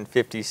in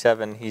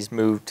 '57, he's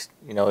moved,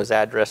 you know, his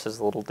address is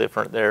a little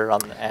different there on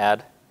the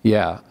ad.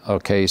 Yeah,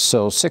 okay,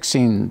 so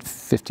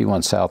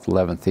 1651 South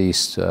 11th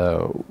East,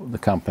 the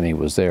company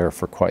was there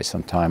for quite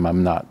some time.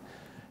 I'm not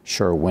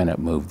sure when it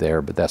moved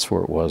there, but that's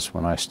where it was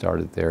when I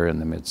started there in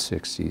the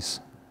mid-60s.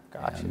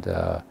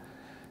 Gotcha.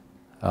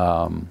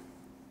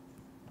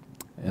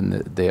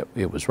 And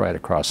it was right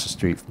across the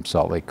street from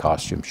Salt Lake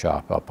Costume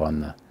Shop up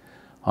on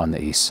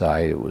the east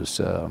side. It was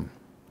a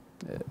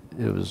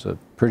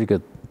pretty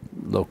good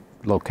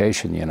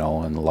location, you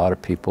know, and a lot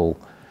of people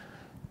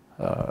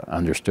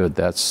understood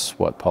that's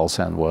what Paul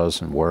Sound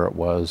was and where it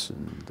was,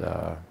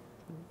 and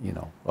you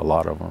know, a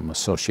lot of them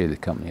associated the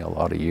company a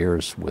lot of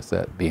years with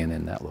that being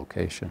in that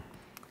location.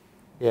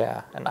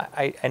 Yeah, and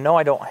I know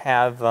I don't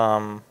have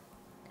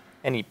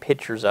any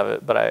pictures of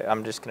it, but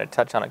I'm just going to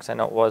touch on it because I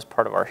know it was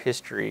part of our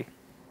history.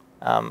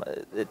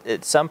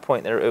 At some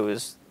point there,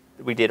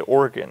 we did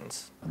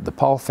organs. The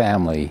Paul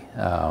family,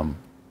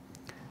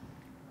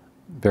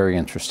 very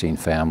interesting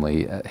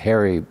family.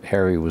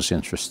 Harry was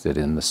interested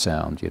in the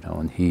sound, you know,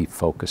 and he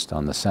focused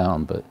on the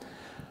sound. But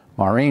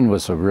Maureen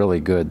was a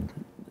really good,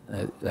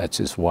 that's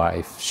his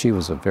wife, she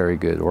was a very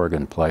good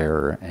organ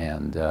player,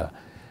 and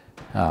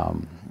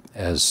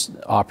as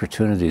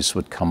opportunities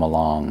would come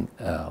along,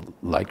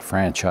 like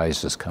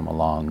franchises come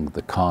along,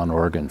 the Con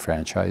organ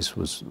franchise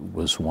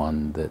was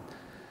one that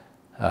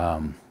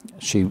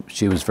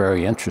she was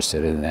very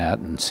interested in that,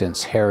 and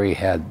since Harry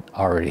had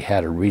already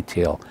had a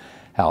retail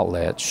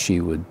outlet, she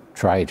would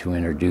try to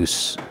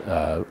introduce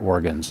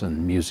organs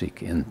and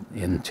music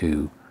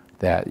into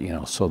that, you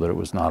know, so that it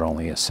was not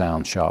only a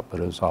sound shop, but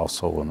it was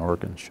also an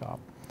organ shop.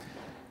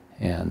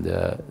 And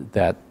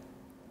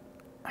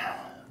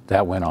that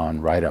went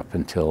on right up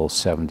until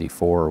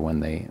 '74 when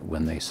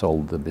they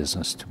sold the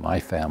business to my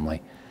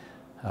family.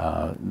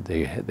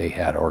 They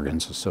had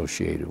organs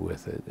associated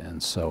with it,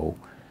 and so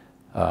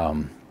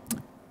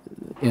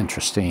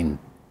interesting.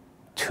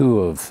 Two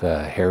of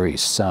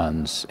Harry's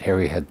sons,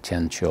 Harry had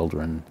 10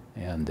 children,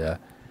 and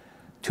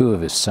two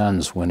of his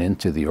sons went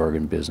into the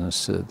organ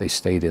business. They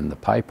stayed in the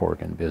pipe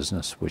organ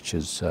business, which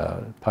is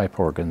pipe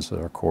organs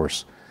are, of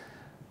course,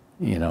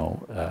 you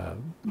know,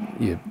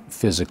 you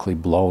physically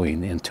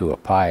blowing into a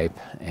pipe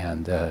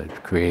and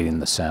creating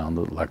the sound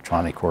that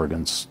electronic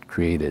organs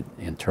created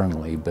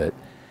internally. But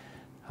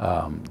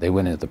they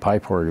went into the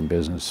pipe organ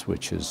business,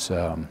 which is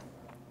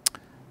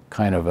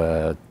kind of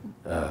a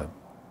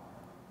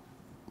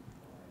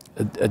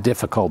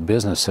difficult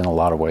business in a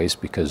lot of ways,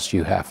 because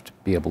you have to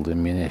be able to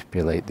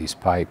manipulate these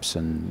pipes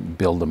and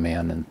build them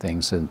in and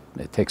things, and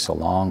it takes a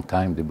long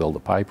time to build a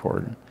pipe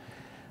organ.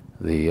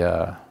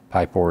 The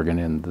pipe organ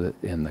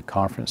in the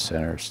conference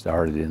center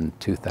started in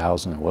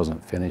 2000. It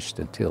wasn't finished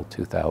until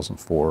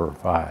 2004 or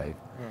 5.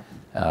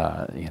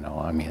 You know,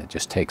 I mean, it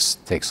just takes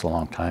a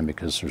long time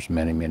because there's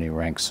many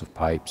ranks of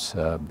pipes.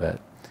 But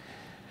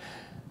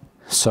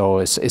so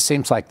it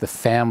seems like the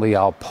family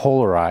all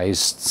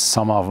polarized.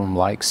 Some of them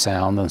like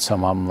sound and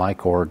some of them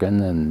like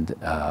organ, and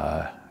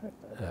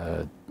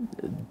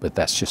but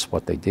that's just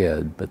what they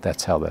did. But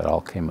that's how that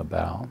all came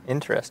about.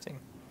 Interesting.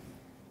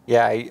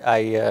 Yeah,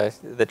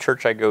 the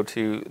church I go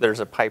to,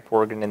 there's a pipe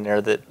organ in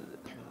there that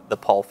the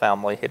Poll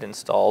family had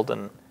installed,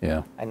 and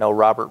Yeah. I know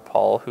Robert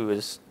Poll, who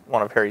is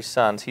one of Harry's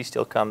sons, he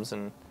still comes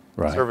and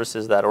Right.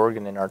 services that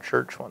organ in our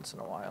church once in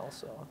a while.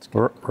 So it's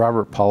good.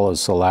 Robert Poll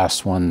is the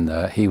last one.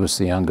 He was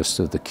the youngest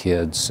of the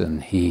kids,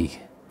 and he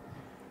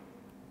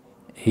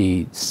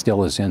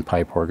still is in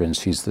pipe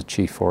organs. He's the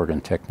chief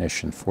organ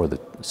technician for the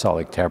Salt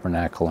Lake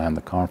Tabernacle and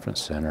the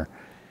Conference Center,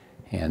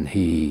 and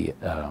he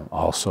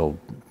also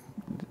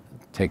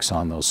takes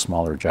on those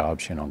smaller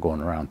jobs, you know,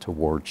 going around to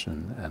wards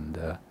and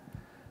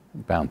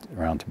bound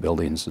around to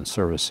buildings and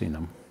servicing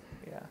them.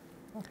 Yeah,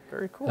 oh,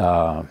 very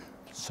cool.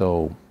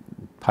 So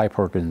pipe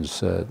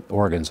organs,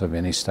 organs of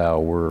any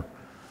style were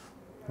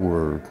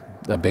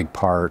a big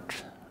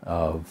part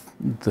of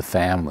the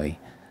family,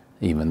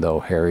 even though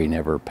Harry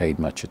never paid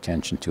much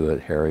attention to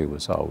it. Harry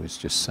was always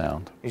just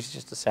sound. He's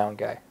just a sound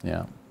guy.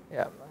 Yeah.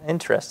 Yeah,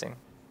 interesting.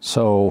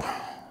 So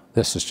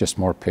this is just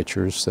more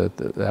pictures.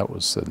 That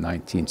was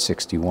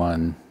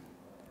 1961.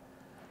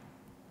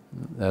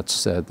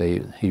 That's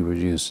he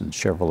was using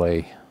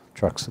Chevrolet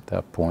trucks at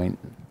that point.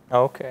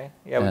 Okay.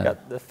 Yeah, we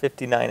got the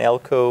 59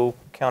 Elko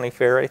County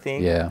Fair, I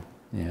think. Yeah.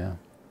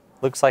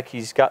 Looks like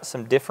he's got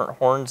some different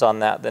horns on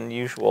that than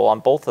usual on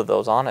both of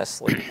those,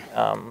 honestly.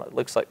 It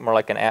looks like more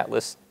like an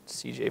Atlas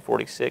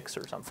CJ46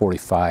 or something.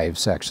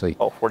 45s, actually.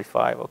 Oh,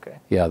 45, okay.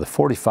 Yeah, the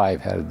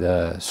 45 had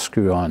the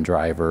screw-on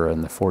driver,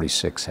 and the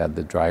 46 had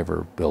the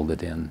driver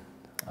built in.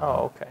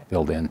 Oh, okay.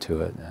 Built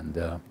into it,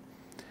 and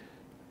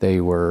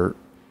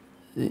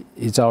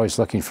he's always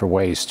looking for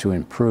ways to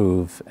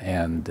improve,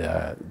 and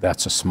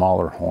that's a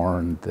smaller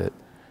horn that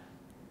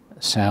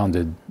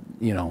sounded,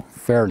 you know,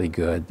 fairly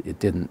good. It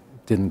didn't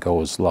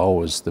go as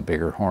low as the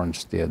bigger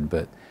horns did,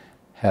 but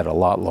had a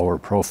lot lower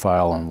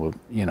profile and was,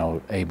 you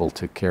know, able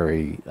to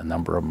carry a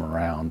number of them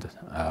around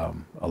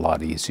a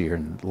lot easier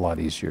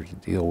to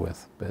deal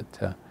with.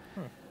 But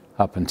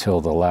up until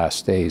the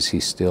last days, he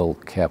still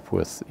kept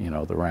with, you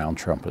know, the round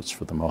trumpets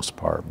for the most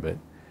part. But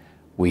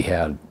we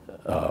had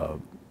a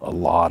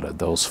lot of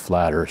those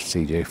flatter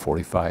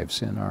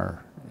CJ45s in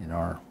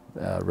our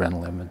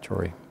rental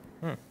inventory.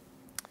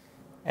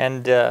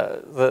 And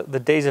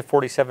the Days of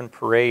 47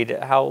 parade,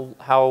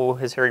 how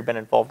has Harry been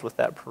involved with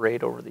that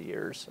parade over the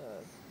years?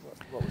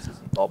 What was his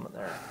involvement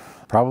there?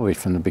 Probably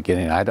from the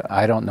beginning.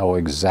 I don't know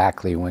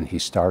exactly when he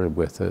started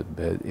with it,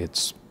 but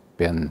it's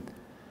been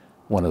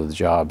one of the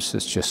jobs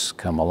that's just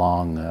come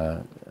along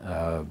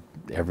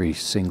every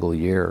single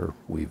year.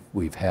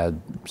 We've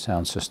had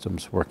sound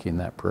systems working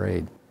that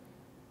parade.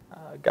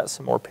 Got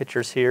some more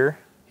pictures here.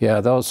 Yeah,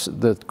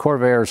 the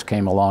Corvairs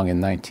came along in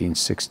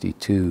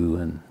 1962,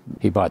 and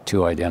he bought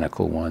 2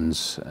 identical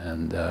ones,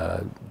 and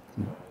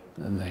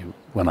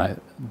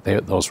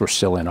those were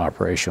still in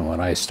operation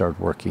when I started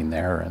working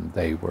there, and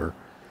they were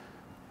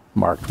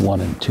marked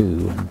 1 and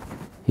 2, and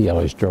he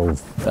always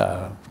drove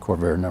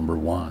Corvair number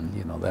 1.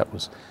 You know, that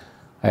was.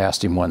 I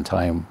asked him one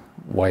time,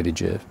 what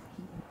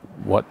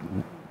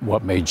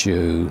made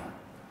you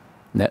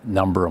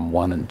number them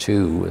 1 and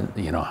 2?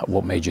 You know,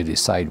 what made you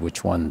decide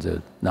which one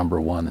to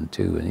number 1 and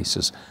 2? And he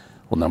says,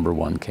 well, number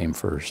 1 came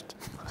first.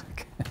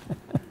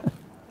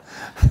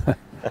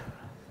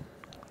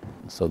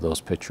 So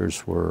those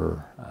pictures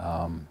were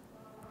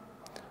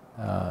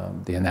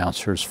the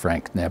announcers,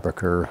 Frank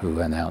Nebaker, who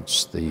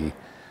announced the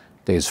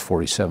Days of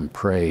 47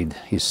 parade.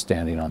 He's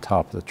standing on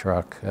top of the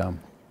truck.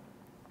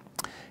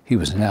 He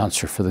was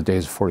announcer for the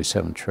Days of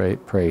 47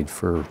 parade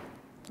for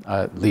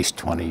at least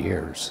 20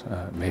 years,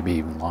 maybe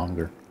even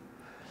longer.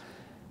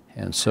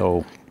 And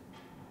so,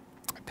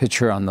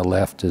 picture on the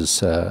left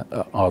is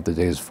of the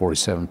Days of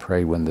 47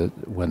 parade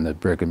when the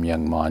Brigham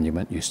Young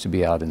Monument used to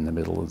be out in the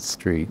middle of the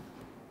street.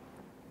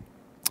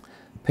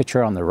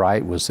 Picture on the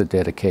right was the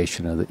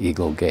dedication of the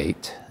Eagle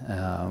Gate,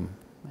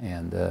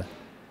 and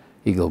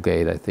Eagle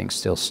Gate, I think,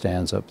 still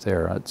stands up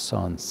there. It's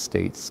on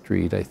State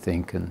Street, I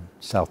think, in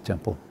South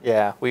Temple.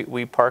 Yeah,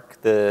 we park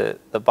the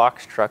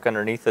box truck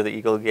underneath of the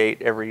Eagle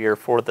Gate every year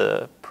for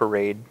the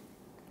parade.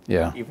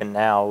 Yeah. Even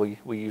now,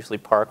 we usually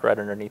park right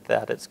underneath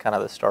that. It's kind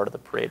of the start of the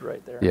parade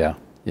right there.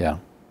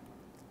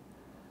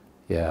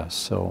 Yeah,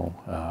 so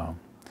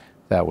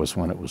that was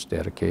when it was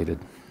dedicated.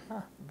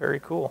 Huh, very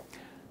cool.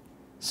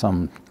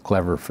 Some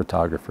clever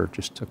photographer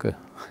just took a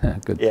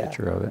good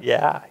picture of it.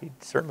 Yeah, he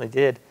certainly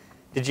did.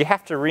 Did you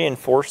have to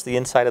reinforce the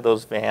inside of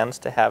those vans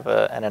to have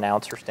an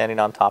announcer standing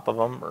on top of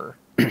them, or?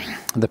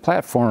 The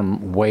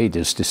platform weight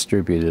is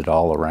distributed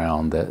all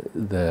around.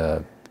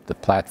 The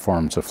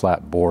platform's a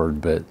flat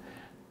board, but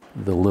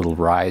the little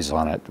rise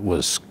on it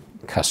was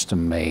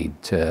custom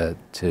made to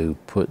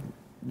put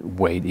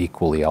weight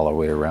equally all the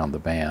way around the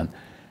van.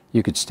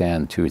 You could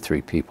stand 2 or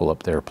 3 people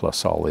up there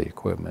plus all the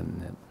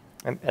equipment.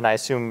 And I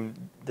assume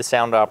the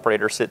sound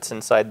operator sits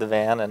inside the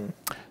van, and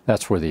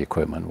that's where the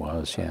equipment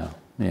was. Yeah,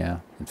 yeah.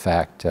 In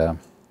fact,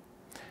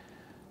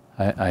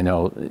 I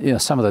know, you know,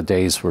 some of the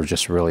days were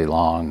just really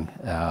long.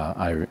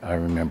 I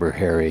remember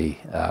Harry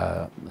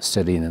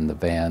sitting in the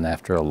van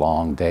after a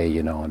long day,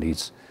 you know, and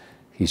he's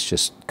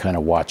just kind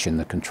of watching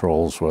the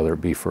controls, whether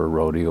it be for a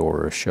rodeo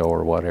or a show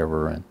or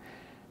whatever, and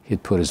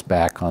he'd put his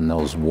back on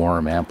those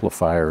warm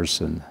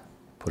amplifiers and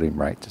put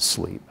him right to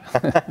sleep.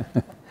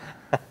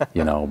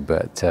 You know,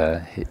 but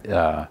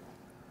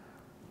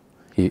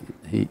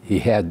he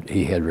had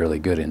really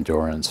good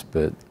endurance,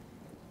 but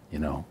you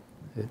know,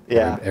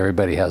 yeah,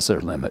 everybody has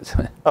their limit.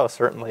 Oh,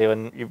 certainly.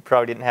 And you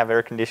probably didn't have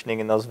air conditioning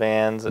in those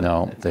vans, and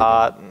no, it's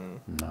hot. And,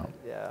 no.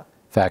 Yeah. In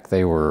fact,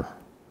 they were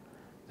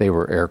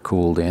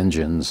air-cooled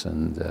engines,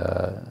 and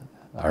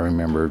I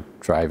remember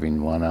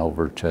driving one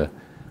over to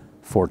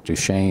Fort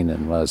Duchesne,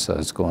 and as I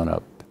was going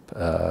up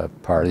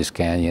Parley's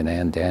Canyon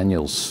and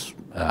Daniels,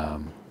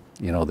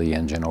 you know, the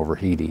engine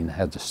overheating,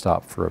 had to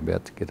stop for a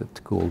bit to get it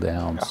to cool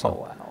down. Oh, so,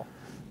 wow.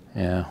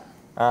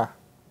 Yeah.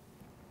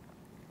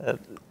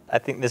 I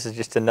think this is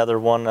just another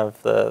one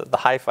of the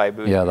hi-fi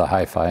booths. Yeah, the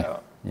hi-fi.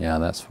 Yeah,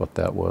 that's what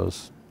that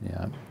was.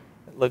 Yeah.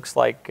 It looks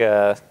like,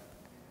 I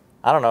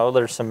don't know,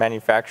 there's some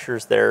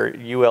manufacturers there.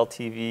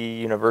 ULTV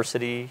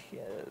University,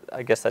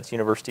 I guess that's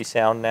University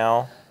Sound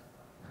now.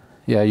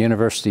 Yeah,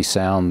 University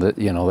Sound, that,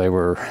 you know, they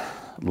were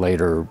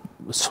later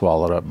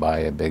swallowed up by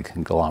a big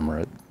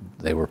conglomerate.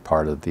 They were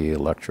part of the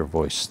Electro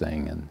Voice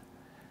thing, and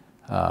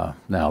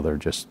now they're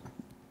just,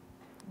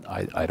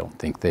 I don't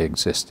think they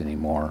exist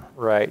anymore.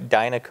 Right.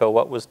 Dynaco,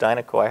 what was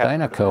Dynaco?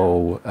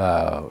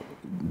 Dynaco,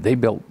 they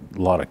built a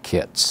lot of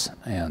kits,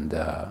 and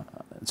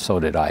so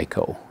did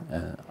ICO.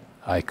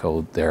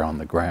 ICO there on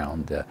the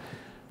ground.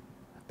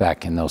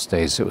 Back in those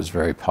days, it was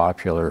very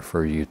popular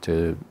for you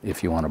to,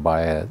 if you want to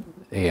buy a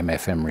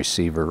AM/FM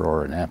receiver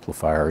or an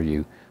amplifier,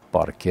 you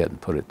bought a kit and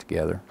put it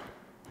together.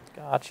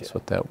 Gotcha. That's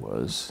what that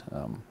was.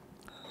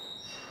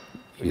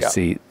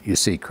 You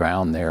see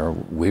Crown there.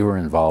 We were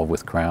involved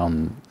with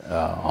Crown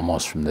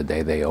almost from the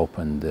day they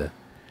opened.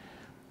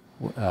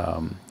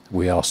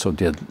 We also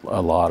did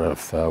a lot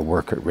of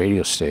work at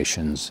radio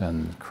stations,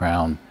 and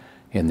Crown,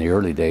 in the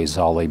early days,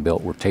 all they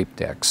built were tape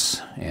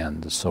decks,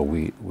 and so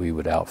we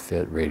would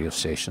outfit radio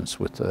stations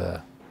with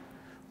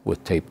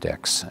tape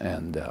decks,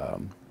 and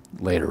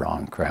later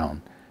on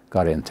Crown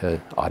got into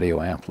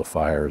audio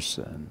amplifiers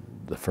and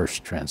the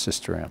first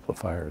transistor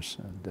amplifiers,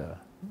 and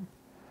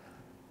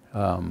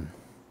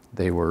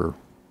they were,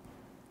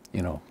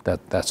 you know,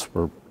 that's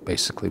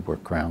basically where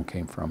Crown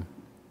came from.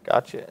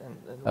 Gotcha. And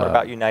what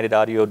about United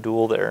Audio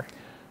Dual there?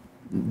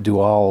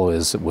 Dual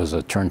was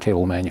a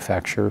turntable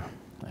manufacturer,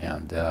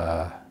 and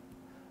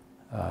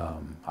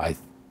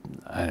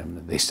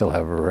they still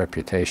have a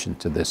reputation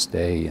to this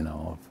day, you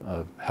know,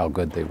 of how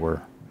good they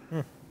were.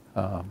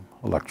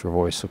 Electro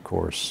Voice, of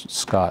course.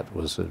 Scott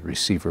was a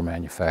receiver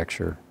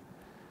manufacturer.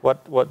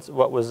 What was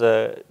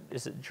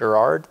is it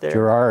Gerard there?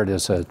 Gerard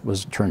was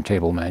a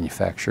turntable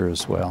manufacturer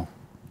as well.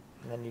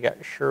 And then you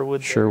got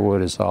Sherwood there.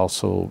 Sherwood is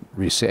also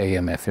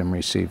AM/FM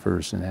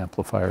receivers and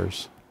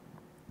amplifiers.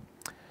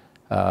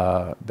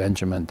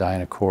 Benjamin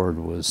Dynacord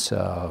was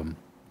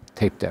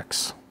tape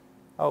decks.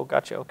 Oh,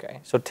 gotcha. Okay.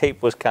 So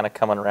tape was kind of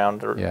coming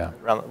around. Yeah.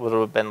 Would it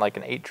have been like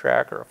an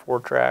 8-track or a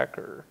 4-track,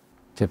 or?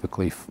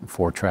 Typically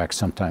 4-track,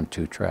 sometime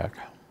 2-track.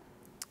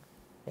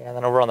 Yeah, and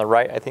then over on the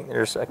right, I think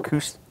there's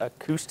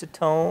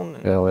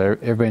Acoustitone. Well,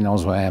 everybody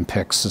knows what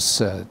Ampex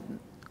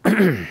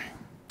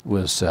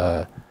was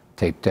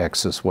tape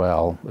decks as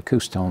well.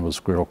 Acoustitone was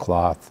grill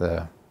cloth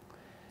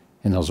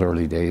in those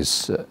early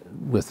days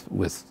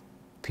with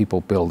people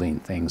building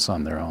things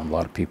on their own. A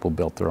lot of people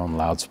built their own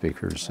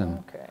loudspeakers, and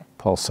okay.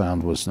 Pulse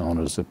Sound was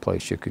known as a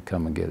place you could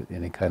come and get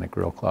any kind of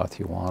grill cloth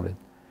you wanted.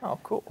 Oh,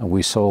 cool. And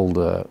we sold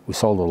a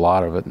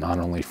lot of it, not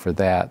only for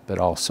that, but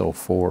also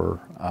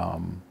for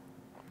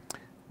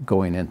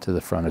going into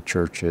the front of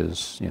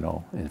churches, you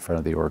know, in front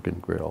of the organ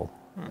grill,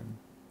 and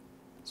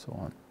so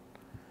on.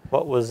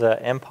 What was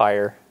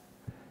Empire?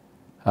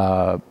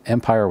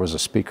 Empire was a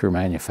speaker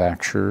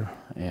manufacturer,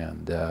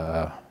 and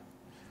I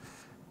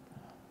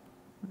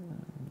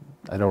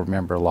don't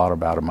remember a lot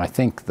about them. I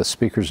think the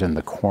speakers in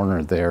the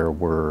corner there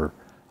were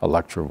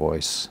Electro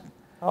Voice.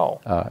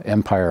 Oh.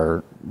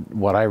 Empire,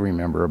 what I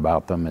remember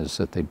about them is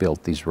that they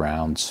built these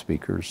round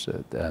speakers,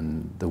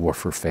 and the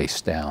woofer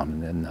faced down,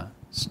 and then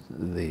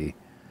the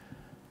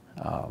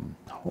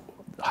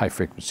high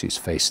frequencies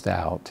faced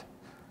out.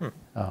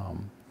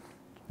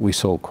 We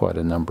sold quite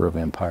a number of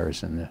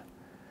Empires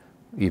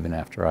even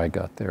after I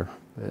got there.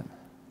 But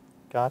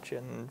gotcha.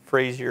 And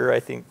Frazier, I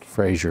think.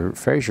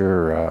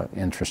 Frazier,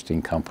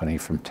 interesting company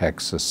from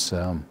Texas.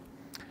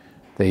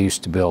 They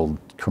used to build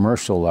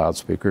commercial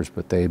loudspeakers,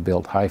 but they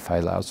built hi-fi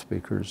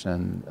loudspeakers,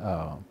 and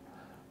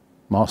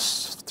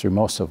through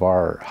most of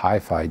our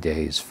hi-fi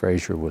days,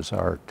 Frazier was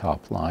our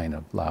top line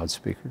of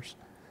loudspeakers,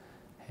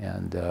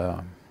 and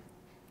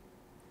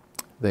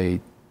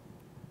they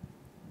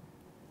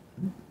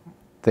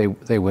They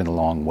went a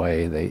long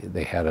way.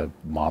 They had a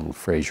model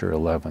Fraser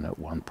 11 at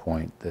one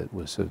point that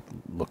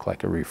looked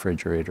like a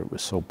refrigerator. It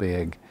was so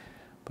big,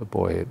 but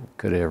boy, it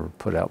could ever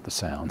put out the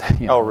sound.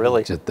 Oh,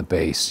 really? At the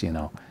bass, you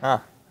know. Huh.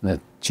 And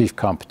the chief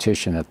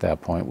competition at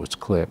that point was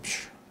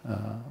Klipsch.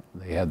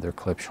 They had their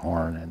Klipsch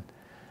horn, and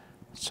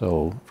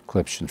so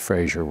Klipsch and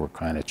Fraser were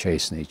kind of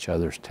chasing each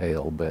other's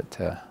tail, but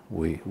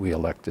we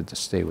elected to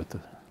stay with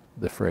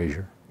the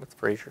Fraser. With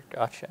Fraser,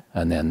 gotcha.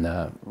 And then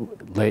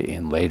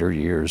in later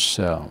years,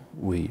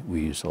 we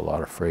used a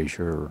lot of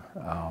Fraser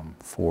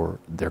for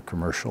their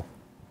commercial.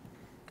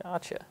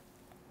 Gotcha.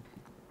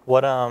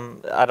 What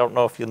I don't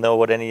know if you know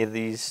what any of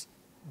these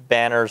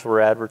banners were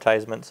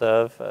advertisements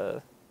of.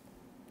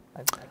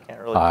 I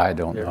can't really. I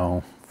don't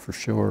know for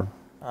sure.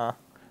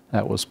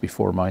 That was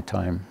before my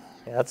time.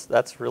 Yeah,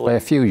 that's really by a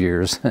few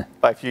years.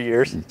 By a few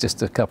years.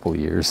 Just a couple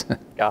years.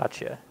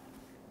 Gotcha.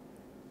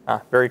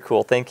 Very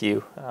cool. Thank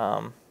you.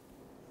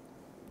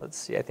 Let's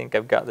see. I think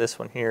I've got this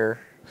one here.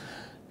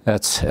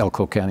 That's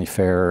Elko County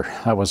Fair.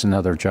 That was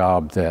another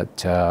job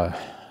that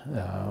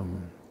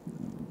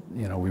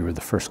you know, we were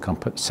the first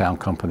sound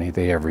company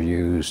they ever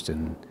used,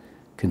 and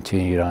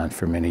continued on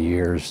for many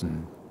years.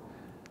 And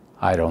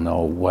I don't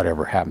know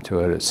whatever happened to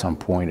it. At some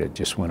point, it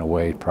just went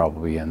away.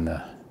 Probably in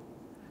the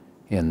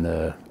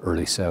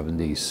early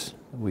 '70s,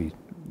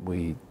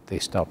 they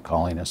stopped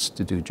calling us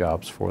to do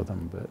jobs for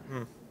them. But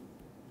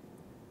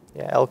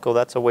yeah, Elko,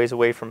 that's a ways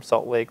away from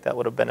Salt Lake. That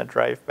would have been a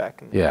drive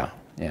back in the day.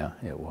 Yeah,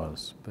 it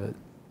was. But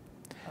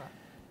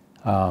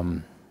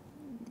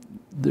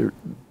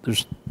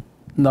there's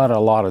not a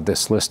lot of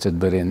this listed,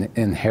 but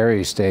in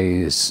Harry's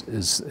days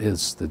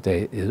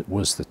it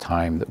was the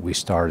time that we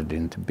started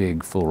into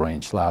big full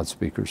range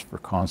loudspeakers for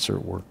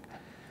concert work.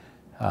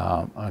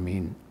 I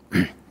mean,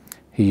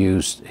 he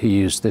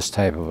used this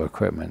type of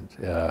equipment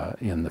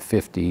in the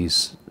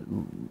 50s,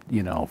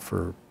 you know,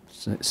 for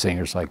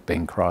singers like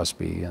Bing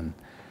Crosby and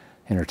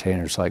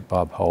entertainers like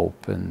Bob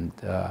Hope and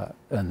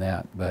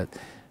that. But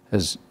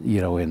as you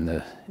know, in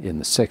the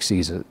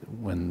 60s,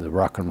 when the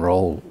rock and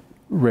roll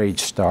rage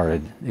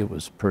started, it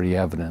was pretty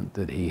evident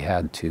that he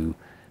had to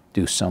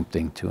do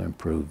something to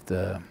improve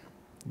the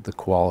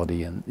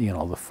quality and, you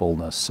know, the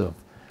fullness of,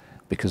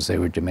 because they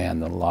were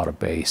demanding a lot of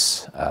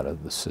bass out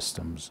of the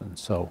systems. And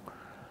so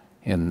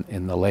in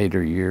the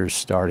later years,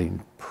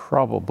 starting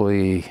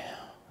probably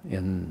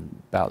in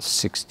about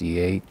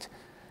 '68,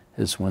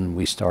 is when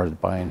we started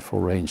buying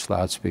full range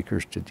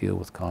loudspeakers to deal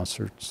with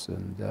concerts,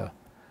 and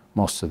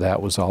most of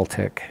that was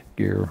Altec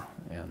gear,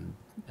 and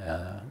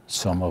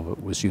some of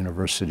it was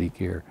university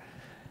gear,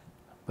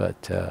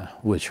 but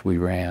which we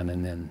ran.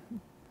 And then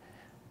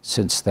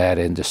since that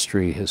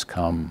industry has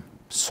come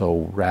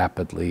so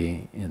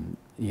rapidly,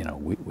 you know,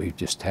 we've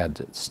just had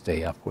to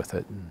stay up with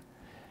it.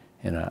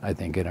 And I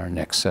think in our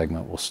next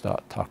segment we'll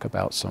talk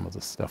about some of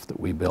the stuff that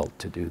we built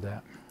to do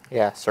that.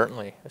 Yeah,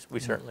 certainly. We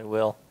certainly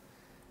will.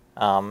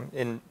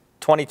 In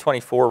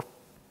 2024,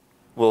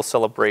 we'll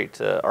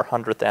celebrate our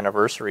 100th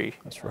anniversary.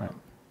 That's right.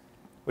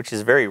 Which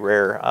is very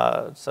rare.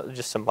 So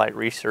just some light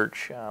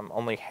research,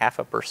 only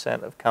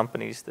 0.5% of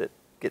companies that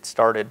get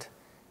started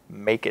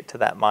make it to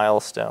that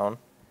milestone.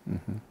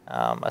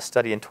 Mm-hmm. A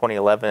study in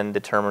 2011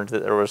 determined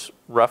that there was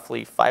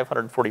roughly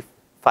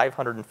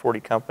 540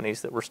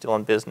 companies that were still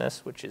in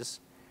business, which is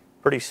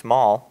pretty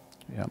small.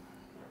 Yeah.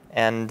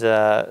 And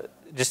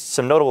just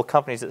some notable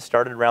companies that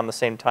started around the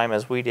same time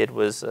as we did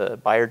was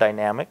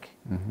Beyerdynamic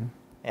mm-hmm.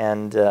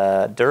 and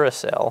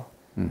Duracell.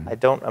 Mm-hmm. I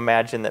don't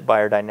imagine that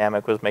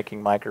Beyerdynamic was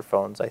making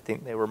microphones. I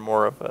think they were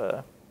more of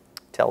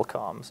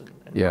telecoms and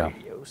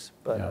radios.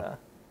 But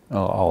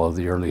all of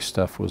the early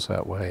stuff was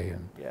that way.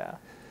 And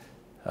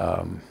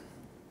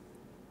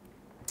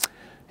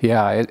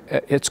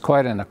it's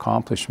quite an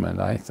accomplishment,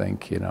 I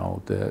think. You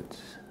know, that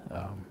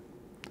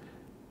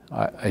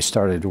I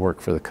started to work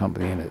for the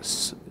company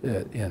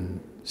in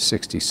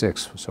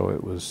 '66, so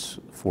it was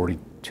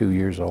 42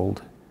 years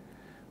old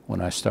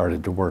when I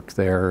started to work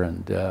there.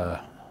 And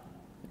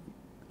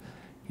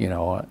you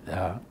know,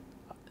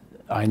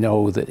 I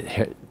know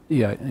that,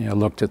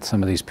 looked at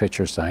some of these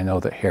pictures, I know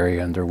that Harry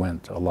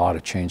underwent a lot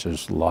of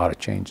changes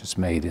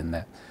made in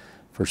that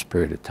first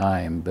period of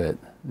time, but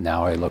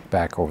now I look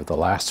back over the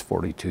last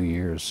 42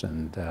 years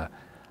and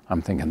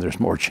I'm thinking there's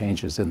more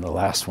changes in the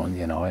last one.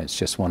 You know, it's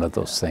just one of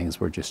those things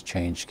where just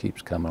change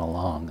keeps coming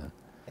along.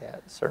 Yeah,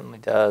 it certainly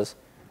does.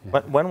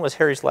 Yeah. When was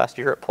Harry's last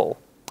year at Poll?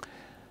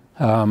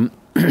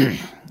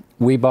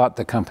 We bought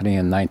the company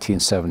in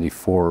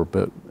 1974,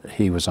 but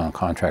he was on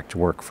contract to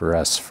work for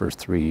us for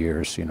 3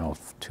 years, you know,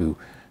 to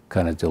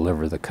kind of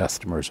deliver the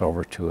customers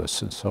over to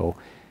us. And so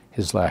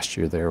his last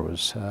year there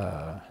was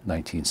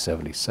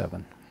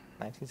 1977.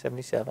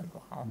 1977,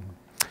 wow. Mm-hmm.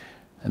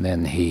 And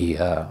then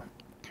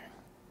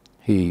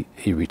he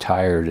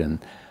retired,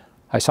 and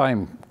I saw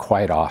him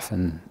quite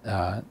often.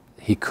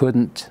 He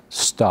couldn't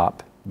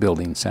stop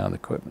building sound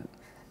equipment.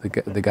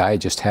 The guy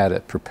just had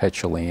it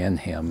perpetually in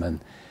him, and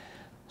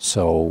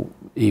so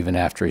even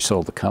after he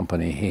sold the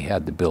company, he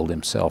had to build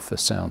himself a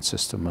sound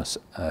system,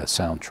 a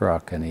sound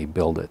truck, and he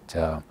built it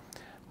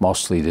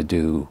mostly to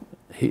do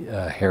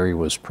Harry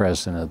was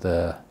president of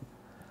the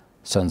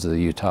Sons of the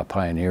Utah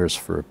Pioneers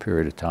for a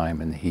period of time,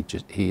 and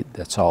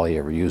that's all he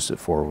ever used it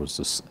for, was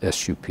the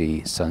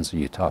SUP, Sons of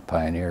Utah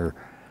Pioneer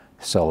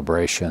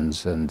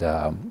celebrations. And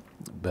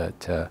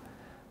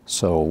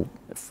so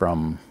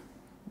from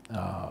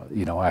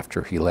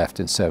after he left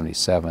in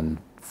 '77,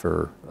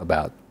 for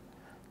about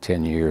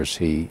 10 years,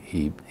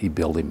 he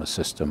built him a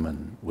system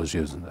and was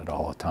using it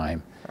all the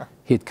time.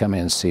 He'd come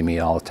in and see me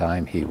all the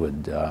time. He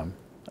would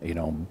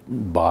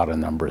bought a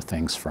number of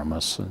things from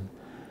us, and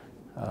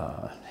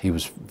he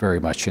was very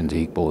much into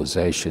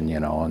equalization,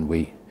 and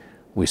we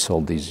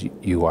sold these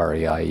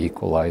UREI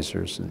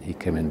equalizers, and he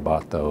came in and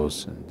bought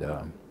those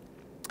and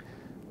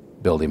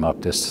built him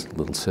up this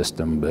little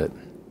system. But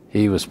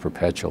he was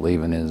perpetual,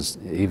 even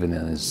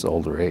in his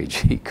older age.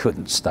 He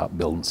couldn't stop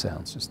building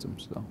sound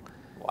systems. So.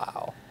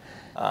 Wow.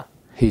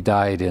 He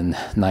died in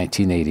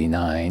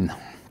 1989.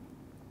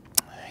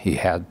 He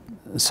had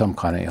some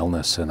kind of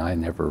illness, and I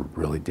never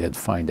really did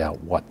find out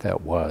what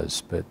that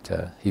was, but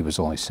he was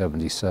only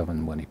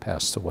 77 when he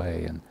passed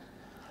away, and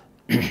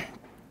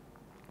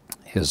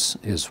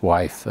his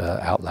wife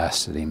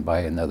outlasted him by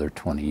another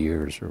 20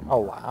 years or more.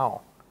 Oh,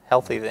 wow.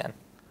 Healthy then.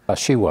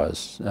 She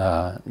was,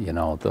 the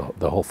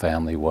whole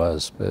family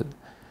was, but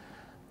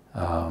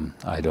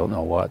I don't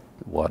know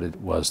what it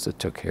was that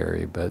took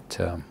Harry, but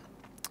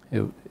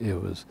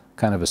it was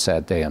kind of a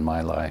sad day in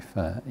my life,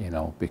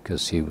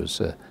 because he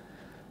was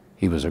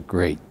a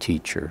great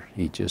teacher.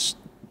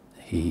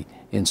 He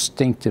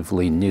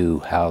instinctively knew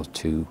how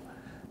to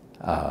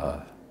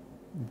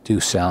do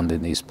sound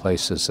in these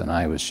places, and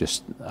I was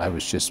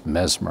just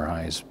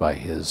mesmerized by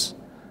his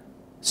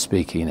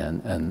speaking,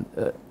 and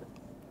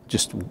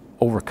just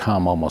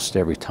overcome almost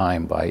every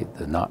time by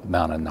the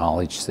amount of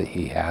knowledge that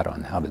he had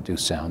on how to do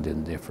sound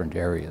in different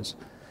areas.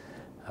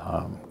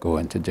 Go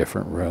into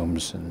different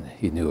rooms, and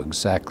he knew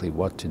exactly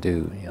what to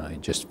do. He's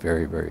just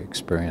very, very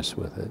experienced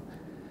with it.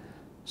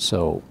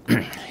 So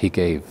he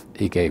gave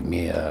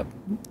me a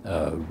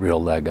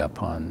real leg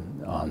up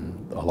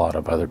on a lot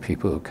of other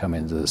people who come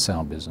into the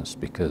sound business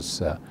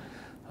because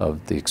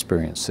of the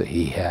experience that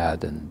he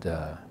had and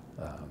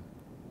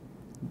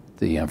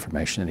the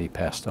information that he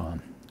passed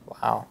on.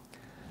 Wow.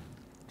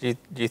 Do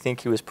you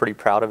think he was pretty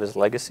proud of his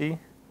legacy?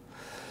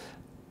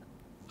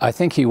 I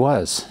think he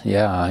was.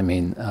 Yeah. I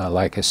mean,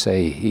 like I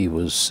say, he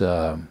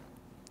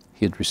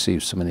had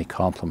received so many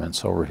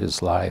compliments over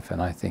his life,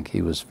 and I think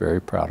he was very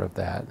proud of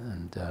that.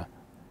 And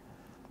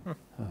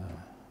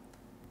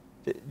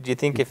do you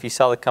think if he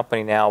saw the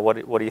company now, what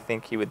do you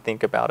think he would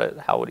think about it?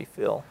 How would he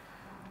feel?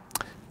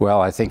 Well,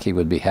 I think he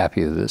would be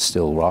happy that it's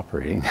still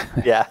operating.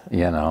 Yeah.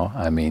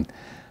 I mean,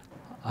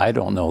 I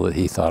don't know that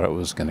he thought it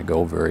was going to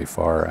go very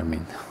far. I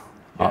mean,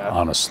 yeah.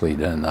 Honestly,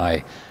 then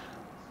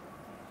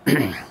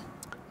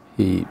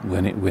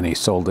when he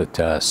sold it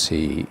to us,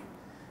 he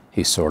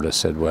sort of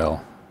said,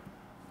 well,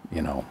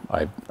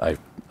 I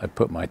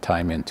put my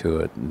time into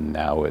it, and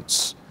now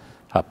it's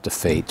up to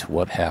fate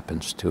what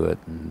happens to it.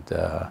 And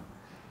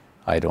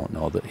I don't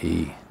know that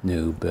he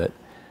knew, but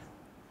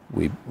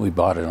we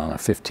bought it on a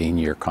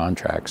 15-year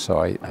contract, so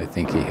I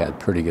think he had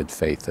pretty good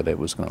faith that it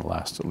was going to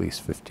last at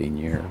least 15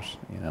 years.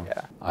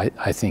 Yeah.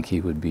 I think he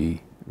would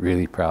be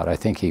really proud. I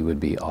think he would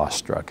be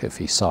awestruck if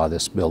he saw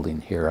this building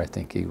here. I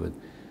think he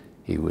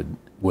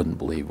wouldn't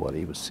believe what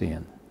he was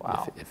seeing.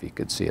 Wow. if he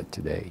could see it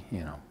today.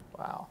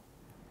 Wow.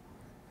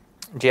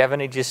 Do you have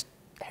any just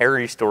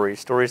Harry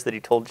stories that he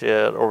told you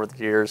over the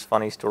years?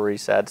 Funny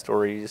stories, sad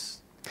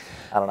stories?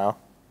 I don't know.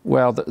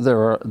 Well, there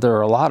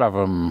are a lot of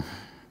them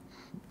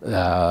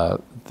that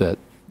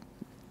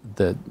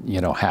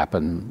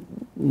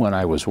happened when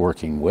I was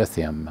working with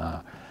him.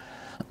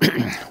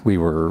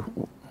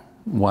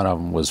 One of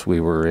them was we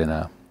were in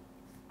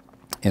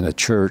a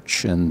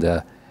church,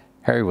 and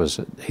Harry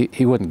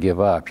he wouldn't give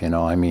up.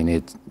 I mean,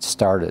 he'd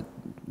start at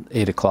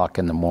 8 o'clock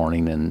in the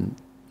morning, and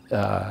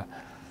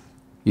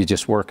you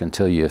just work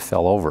until you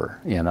fell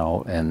over,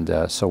 and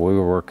so we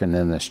were working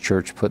in this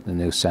church, putting a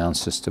new sound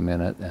system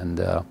in it,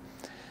 and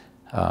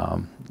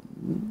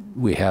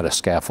we had a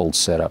scaffold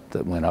set up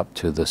that went up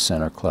to the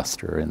center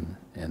cluster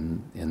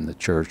in the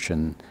church,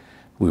 and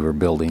we were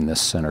building this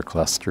center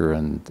cluster,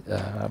 and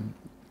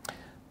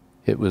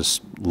it was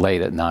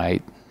late at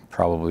night,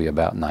 probably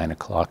about 9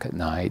 o'clock at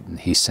night, and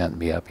he sent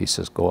me up. He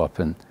says, go up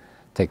and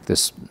take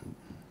this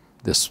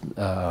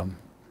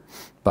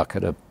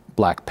bucket of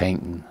black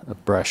paint and a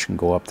brush and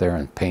go up there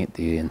and paint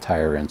the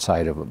entire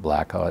inside of it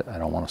black. I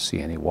don't want to see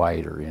any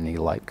white or any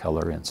light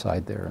color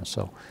inside there. And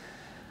so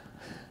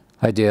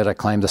I did. I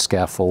climbed the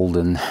scaffold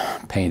and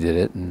painted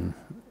it, and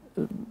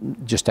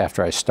just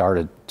after I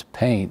started to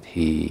paint,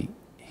 he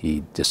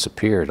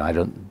disappeared. I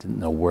didn't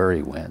know where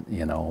he went,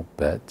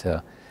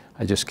 but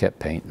I just kept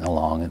painting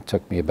along. It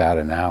took me about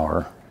an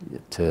hour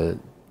to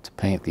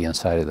paint the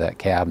inside of that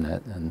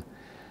cabinet, and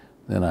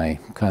then I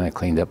kind of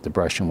cleaned up the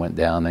brush and went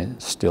down,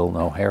 and still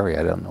no Harry.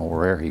 I don't know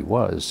where he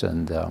was,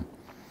 and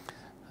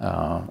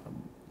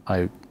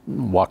I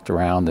walked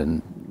around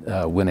and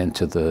went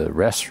into the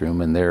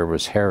restroom, and there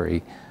was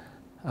Harry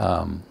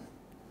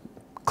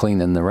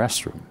cleaning the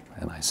restroom.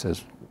 And I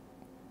says,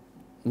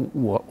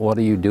 what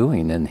are you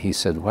doing? And he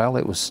said, well,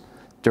 it was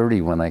dirty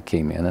when I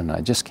came in, and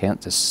I just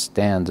can't just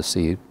stand to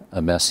see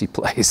a messy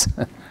place.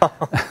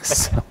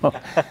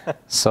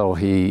 so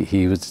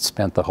he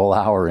spent the whole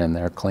hour in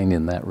there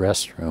cleaning that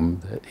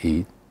restroom that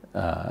he,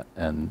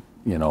 and,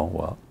 you know,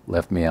 well,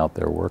 left me out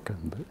there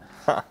working.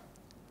 But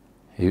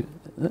he,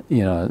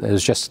 you know, it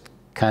was just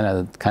kind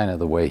of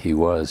the way he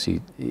was.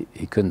 He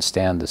couldn't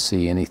stand to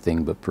see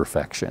anything but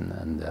perfection,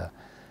 and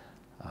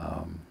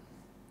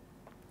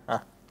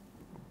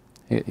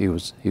he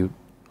was a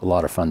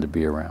lot of fun to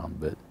be around.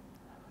 But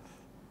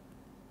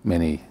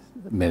many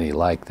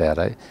like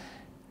that.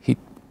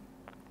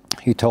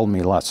 He told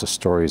me lots of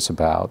stories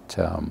about.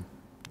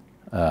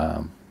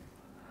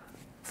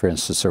 For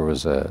instance, there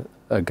was a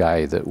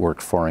guy that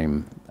worked for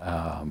him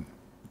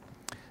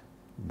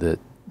that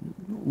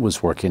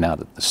was working out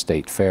at the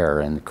state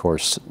fair, and of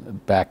course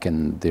back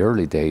in the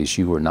early days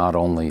you were not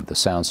only the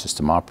sound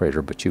system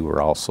operator, but you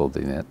were also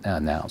the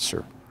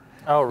announcer.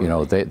 Oh, really? You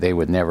know, they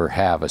would never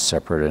have a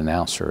separate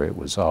announcer. It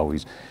was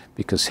always,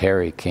 because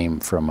Harry came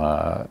from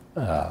a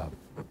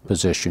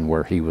position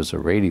where he was a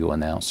radio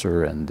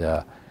announcer, and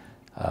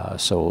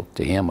so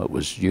to him it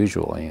was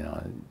usual, you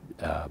know,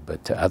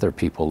 but to other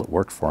people that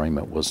worked for him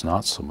it was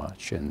not so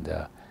much. And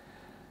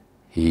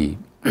he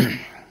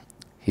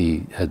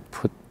had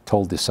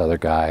told this other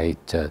guy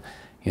to,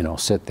 you know,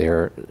 sit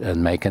there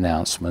and make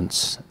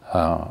announcements,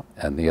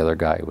 and the other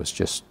guy was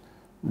just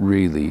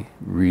really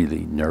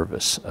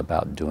nervous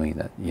about doing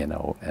it, you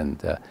know,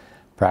 and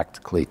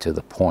practically to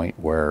the point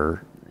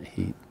where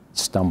he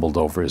stumbled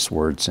over his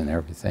words and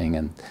everything.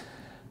 And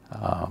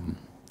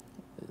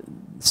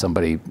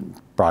somebody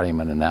brought him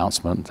an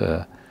announcement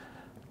to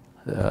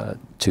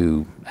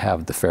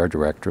have the fair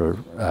director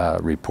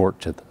report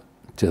to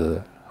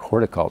the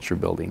horticulture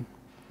building.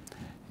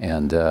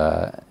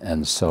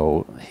 And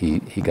so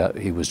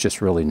he was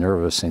just really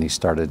nervous, and he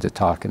started to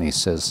talk, and he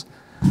says,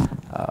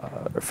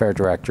 fair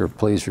director,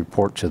 please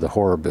report to the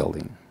horror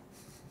building.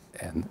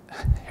 And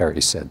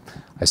Harry said,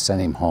 I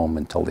sent him home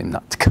and told him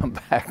not to come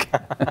back.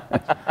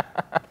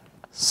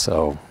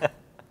 So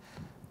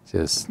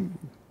just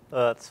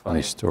that's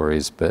funny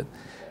stories. But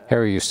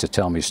Harry used to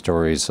tell me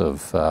stories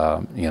of,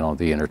 you know,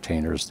 the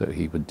entertainers that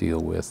he would deal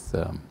with,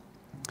 you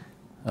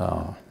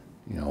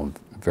know,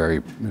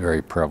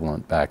 very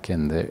prevalent back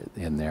in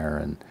there,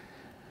 and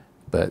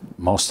but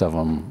most of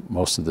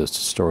the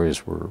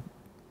stories were,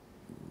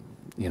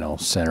 you know,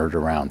 centered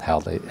around how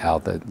they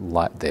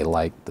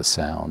liked the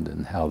sound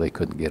and how they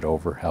couldn't get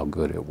over how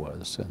good it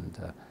was.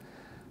 And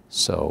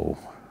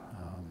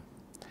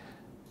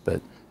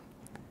but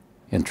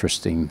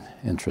interesting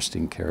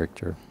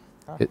character.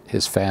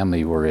 His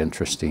family were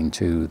interesting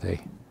too.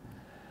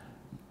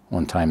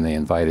 One time they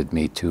invited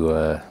me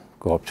to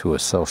go up to a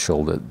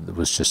social that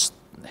was just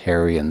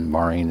Harry and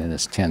Maureen and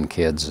his 10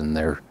 kids and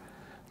their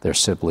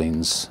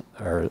siblings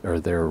or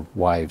their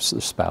wives, their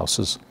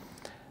spouses,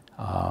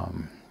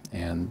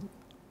 and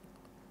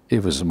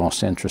it was the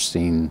most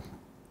interesting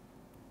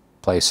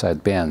place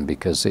I'd been,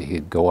 because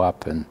he'd go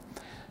up and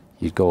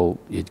you'd go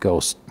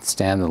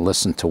stand and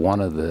listen to one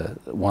of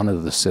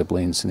the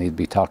siblings, and he'd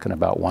be talking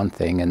about one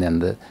thing, and then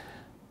the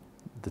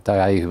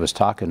guy who was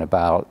talking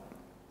about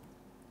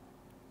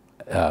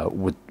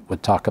would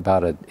talk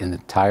about an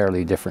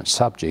entirely different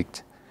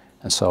subject.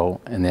 And so,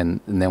 and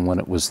then when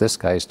it was this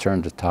guy's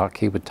turn to talk,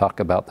 he would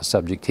talk about the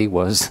subject he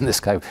was, and this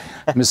guy,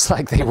 it was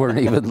like they weren't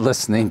even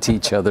listening to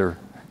each other.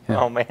 You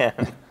know? Oh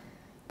man!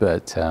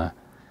 But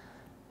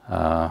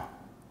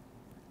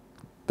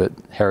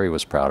Harry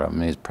was proud of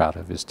him. He's proud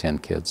of his 10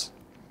 kids.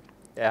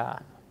 Yeah,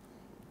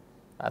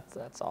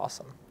 that's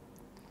awesome.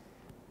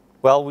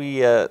 Well,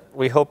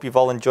 we hope you've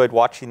all enjoyed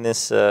watching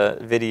this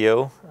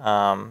video.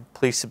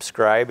 Please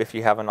subscribe if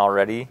you haven't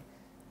already.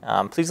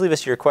 Please leave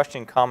us your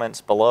question comments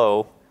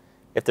below.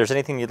 If there's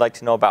anything you'd like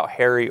to know about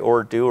Harry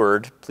or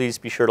Deward, please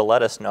be sure to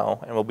let us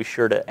know, and we'll be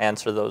sure to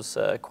answer those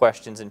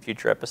questions in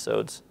future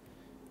episodes.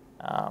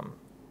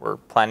 We're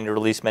planning to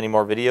release many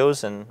more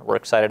videos, and we're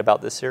excited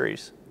about this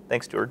series.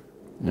 Thanks, Deward.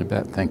 You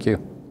bet. Thank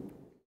you.